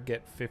repair,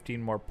 get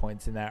 15 more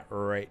points in that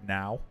right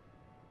now.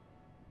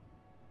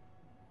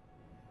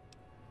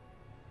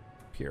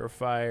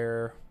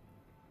 Purifier.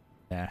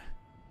 Nah.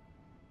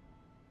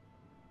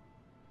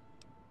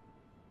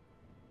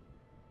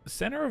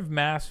 Center of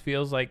mass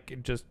feels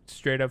like just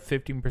straight up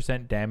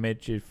 15%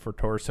 damage for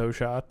torso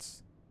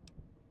shots.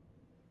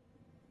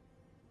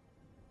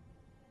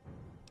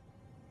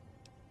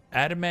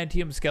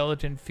 Adamantium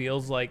skeleton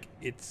feels like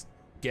it's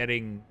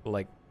getting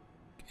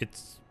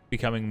it's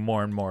becoming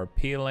more and more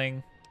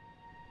appealing.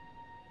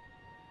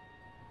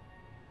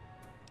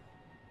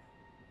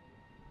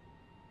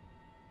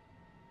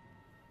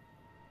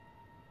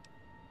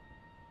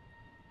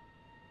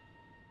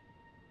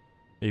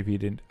 If you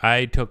didn't,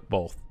 I took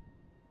both.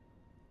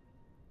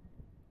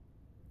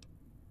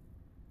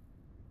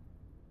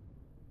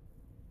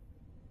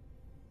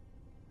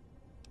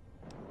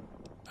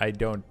 I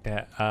don't,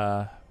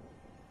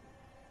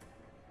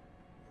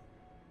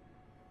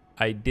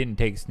 I didn't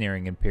take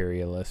Sneering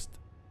Imperialist.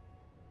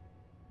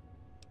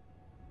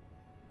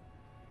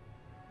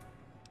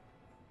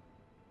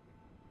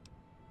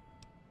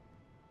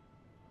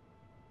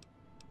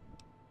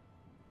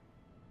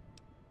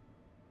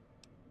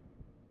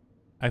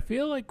 I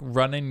feel like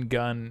run and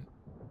gun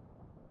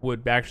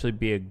would actually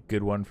be a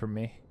good one for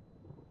me.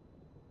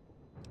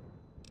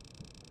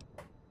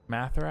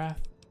 Mathrath?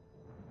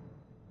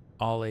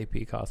 All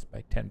AP cost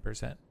by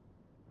 10%.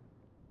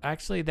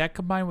 Actually, that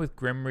combined with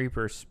Grim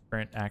Reaper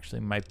Sprint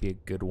actually might be a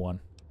good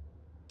one.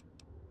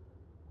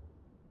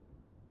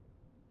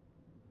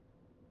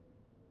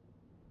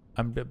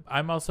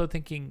 I'm also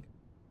thinking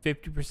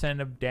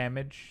 50% of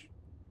damage.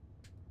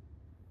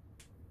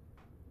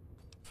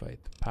 Fight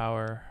the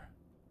power.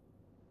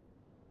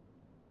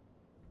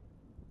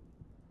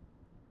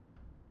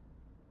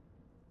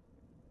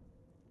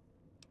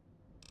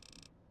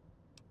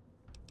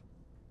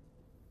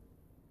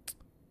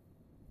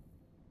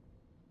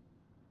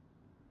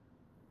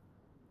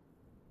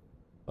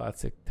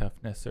 Classic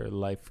toughness or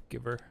life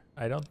giver.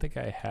 I don't think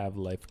I have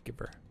life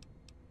giver.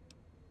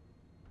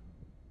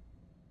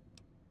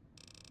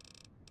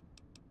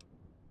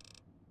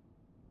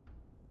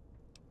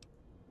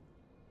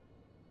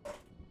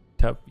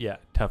 Yeah,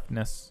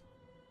 toughness.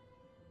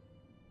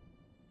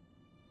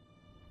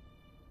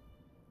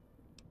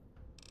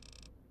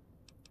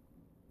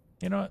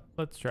 You know what?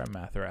 Let's try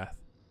Mathrath.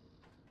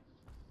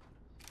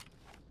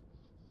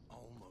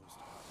 Almost.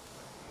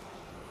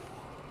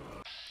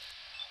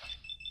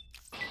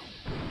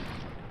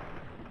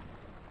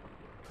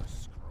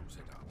 Screws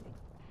it up.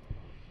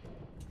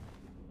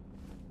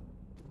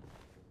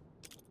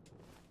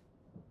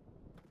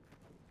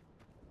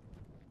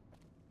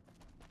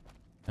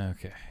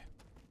 Okay.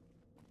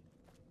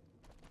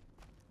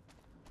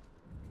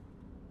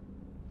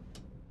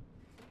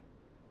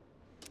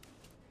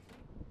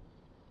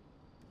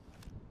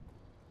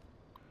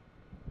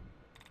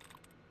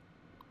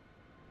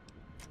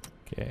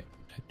 Okay,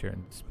 I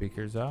turned the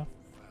speakers off.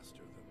 Faster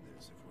than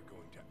this if we're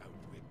going to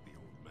outwit the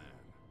old man.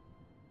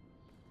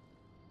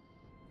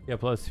 Yeah,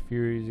 plus if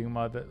you're using a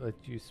mod that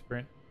lets you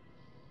sprint,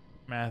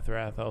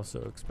 Mathrath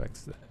also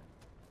expects that.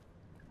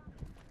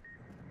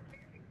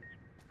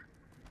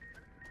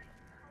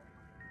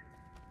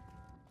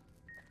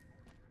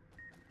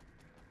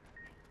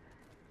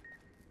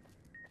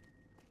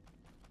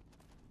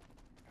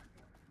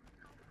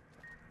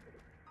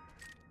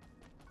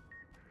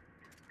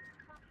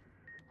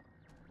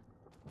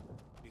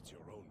 It's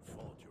your own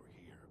fault you're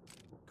here.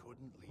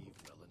 Couldn't leave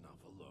well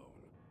enough alone.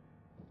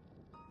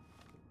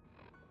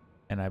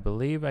 And I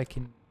believe I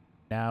can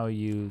now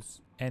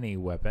use any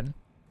weapon.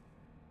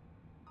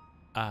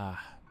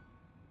 Ah.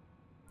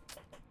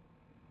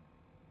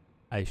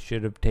 I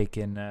should have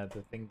taken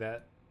the thing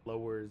that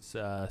lowers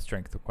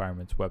strength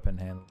requirements, weapon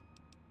handling.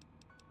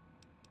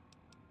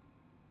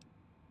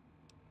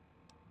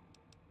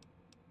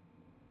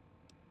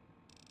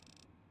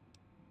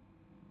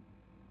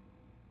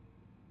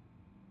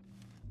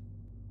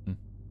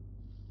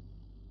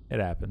 It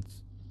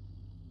happens.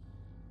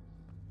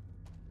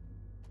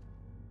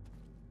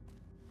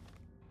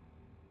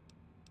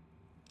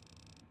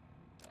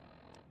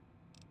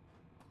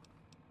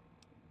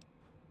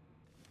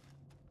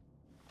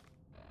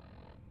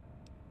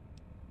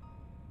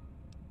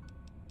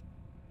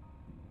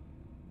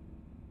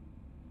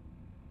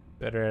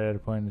 Better at a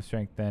point of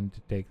strength than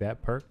to take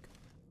that perk.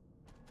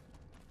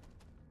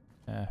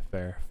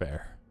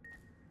 Fair.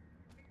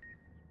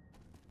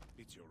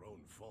 It's your own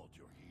fault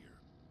you're here.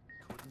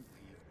 Couldn't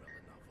leave well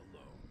enough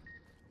alone.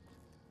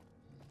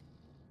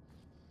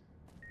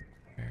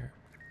 Fair.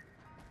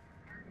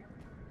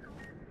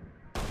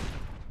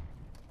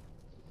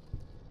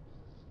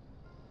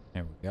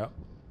 There we go.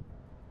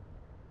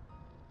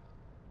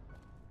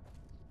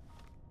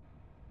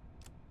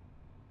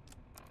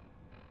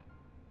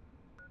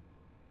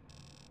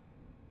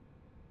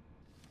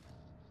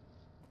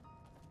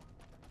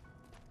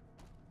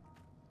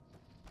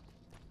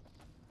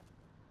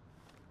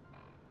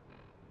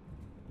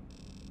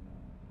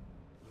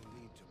 We'll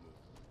need to move.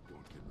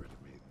 Won't get rid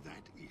of me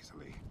that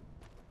easily.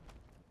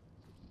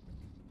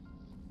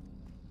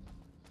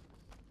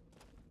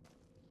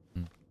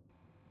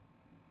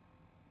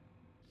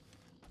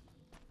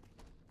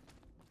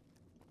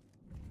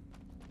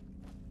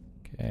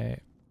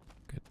 Okay.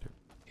 Good through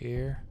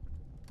here.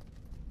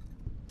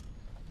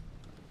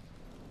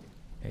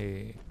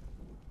 Hey.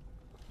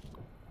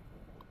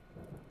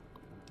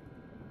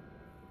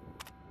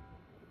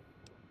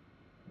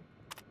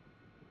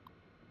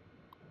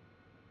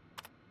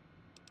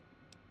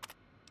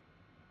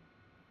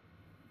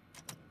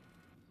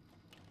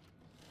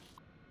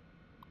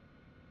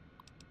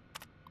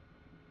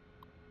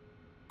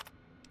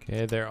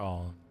 Okay, they're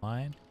all in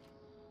line.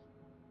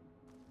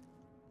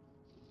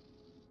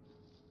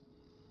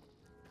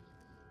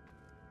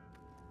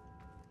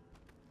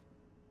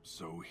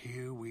 So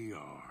here we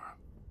are.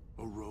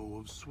 A row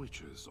of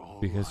switches all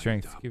Because lined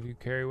strengths up. give you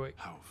carry weight.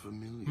 How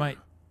familiar. Might.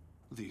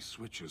 These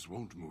switches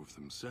won't move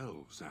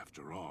themselves,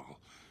 after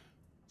all.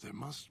 There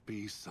must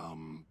be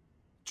some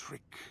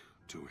trick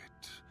to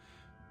it.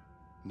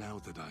 Now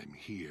that I'm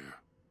here,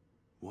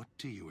 what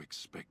do you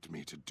expect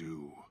me to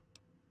do?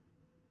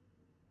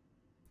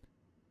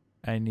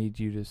 I need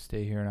you to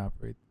stay here and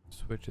operate the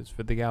switches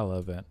for the Gala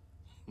event.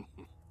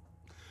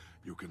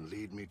 You can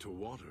lead me to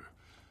water.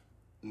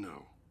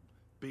 No.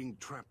 Being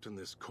trapped in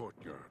this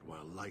courtyard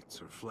while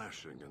lights are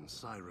flashing and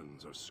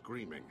sirens are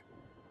screaming.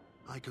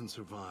 I can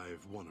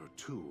survive one or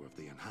two of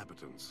the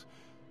inhabitants.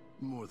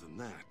 More than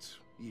that,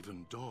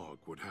 even Dog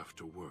would have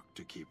to work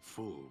to keep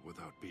full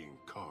without being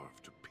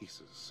carved to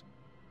pieces.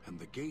 And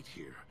the gate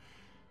here,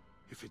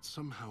 if it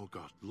somehow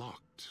got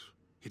locked,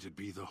 it'd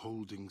be the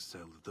holding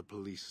cell at the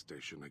police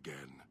station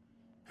again,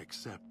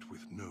 except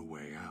with no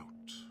way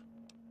out.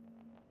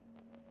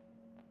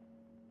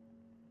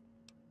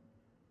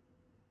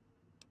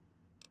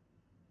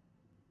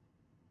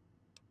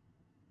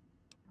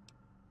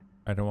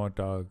 I don't want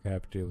Dog to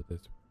have to deal with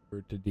this.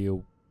 We're to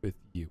deal with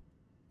you.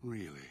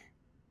 Really?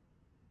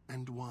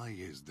 And why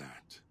is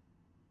that?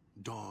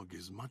 Dog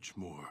is much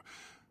more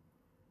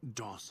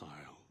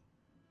docile,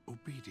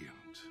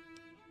 obedient.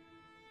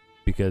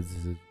 Because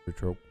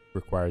this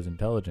requires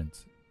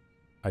intelligence.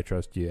 I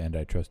trust you, and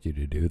I trust you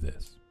to do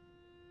this.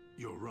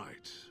 You're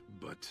right,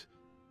 but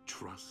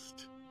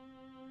trust?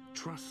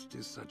 Trust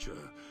is such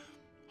a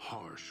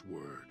harsh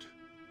word.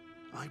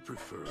 I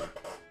prefer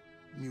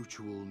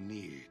mutual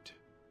need.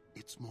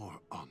 It's more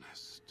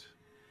honest.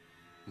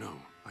 No,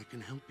 I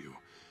can help you.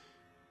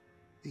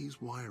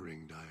 These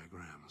wiring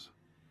diagrams.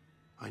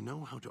 I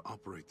know how to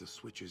operate the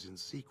switches in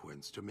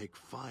sequence to make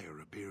fire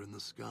appear in the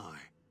sky.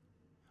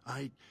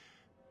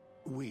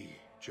 We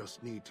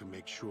just need to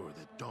make sure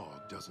that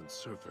Dog doesn't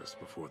surface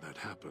before that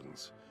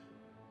happens.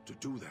 To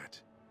do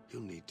that, he'll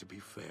need to be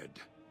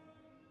fed.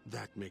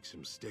 That makes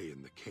him stay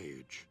in the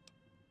cage.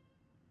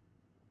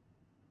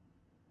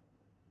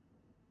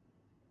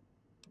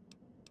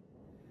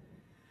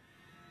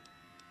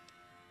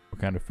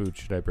 What kind of food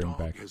should I bring Dog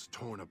back? has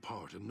torn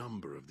apart a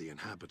number of the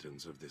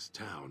inhabitants of this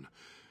town.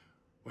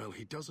 Well,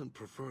 he doesn't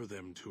prefer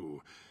them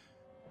to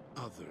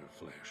other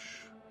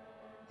flesh.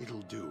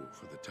 It'll do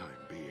for the time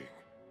being.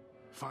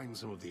 Find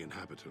some of the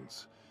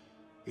inhabitants.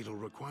 It'll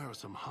require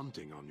some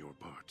hunting on your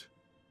part.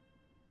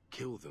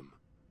 Kill them.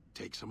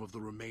 Take some of the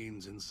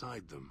remains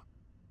inside them.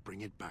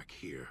 Bring it back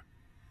here.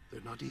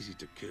 They're not easy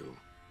to kill.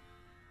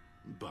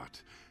 But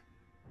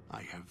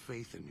I have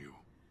faith in you.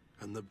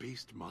 And the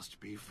beast must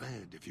be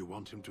fed if you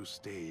want him to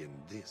stay in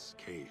this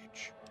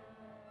cage.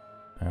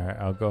 Alright,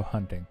 I'll go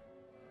hunting.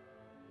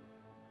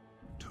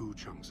 2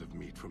 chunks of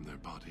meat from their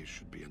bodies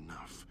should be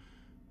enough.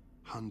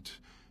 Hunt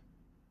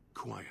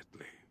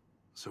quietly,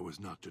 so as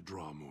not to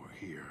draw more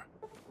here.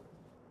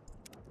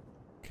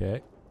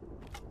 Okay.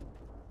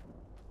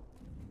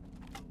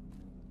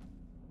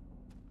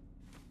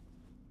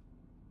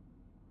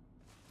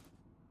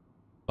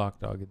 Lock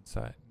dog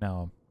inside.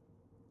 No, I'm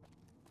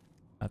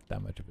not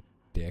that much of a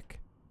dick.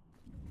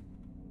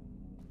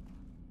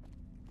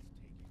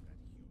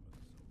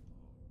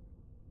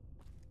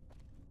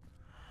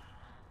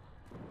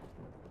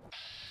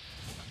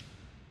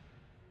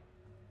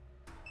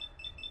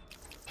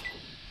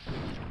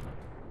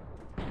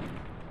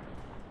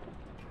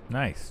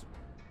 Nice.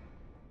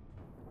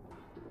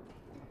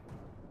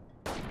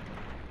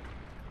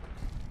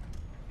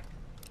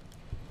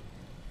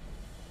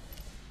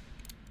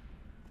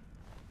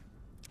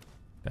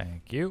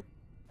 Thank you.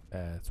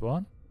 That's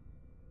one.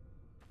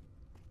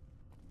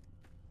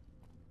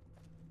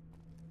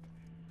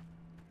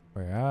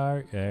 Where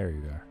are... There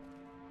you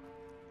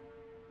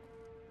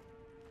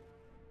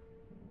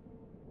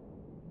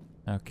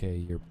are. Okay,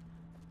 you're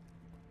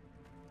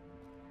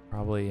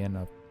probably in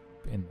the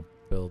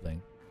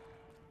building.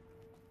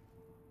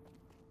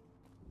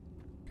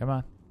 Come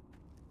on.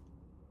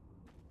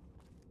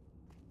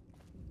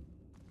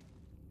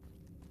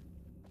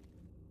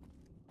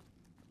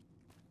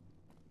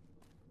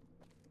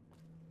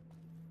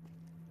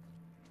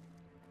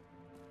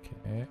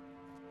 Okay.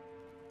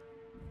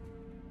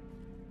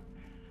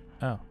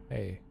 Oh,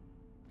 hey.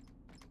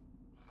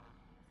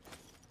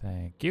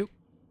 Thank you.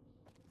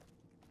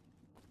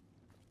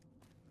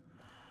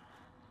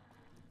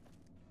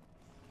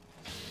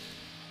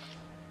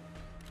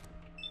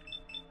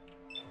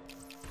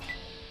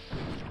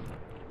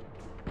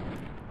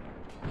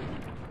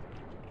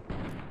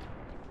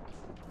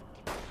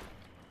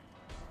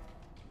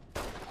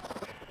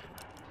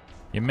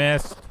 You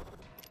missed.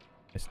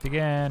 Missed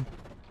again.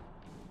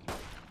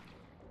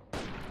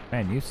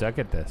 Man, you suck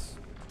at this.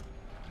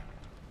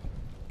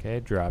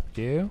 Okay, dropped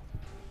you.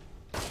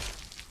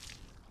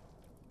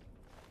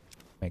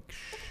 Make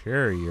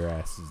sure your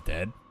ass is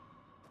dead.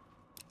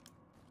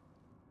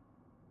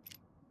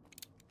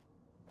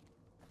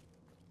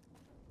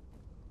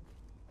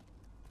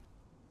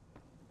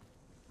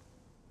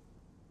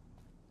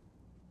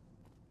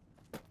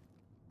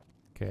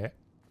 Okay.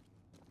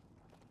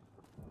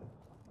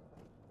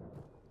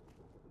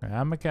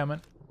 I'm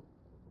a-coming.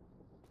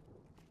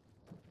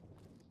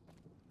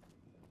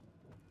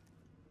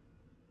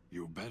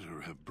 You better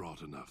have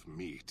brought enough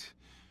meat.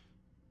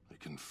 I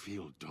can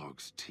feel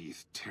Dog's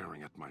teeth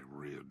tearing at my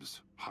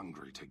ribs,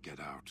 hungry to get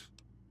out.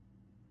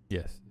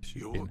 Yes. it should be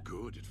You're enough.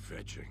 good at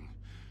fetching.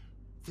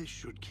 This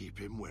should keep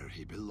him where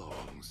he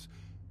belongs.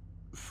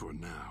 For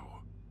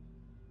now.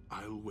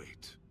 I'll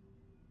wait.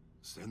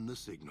 Send the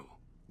signal.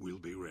 We'll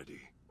be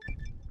ready.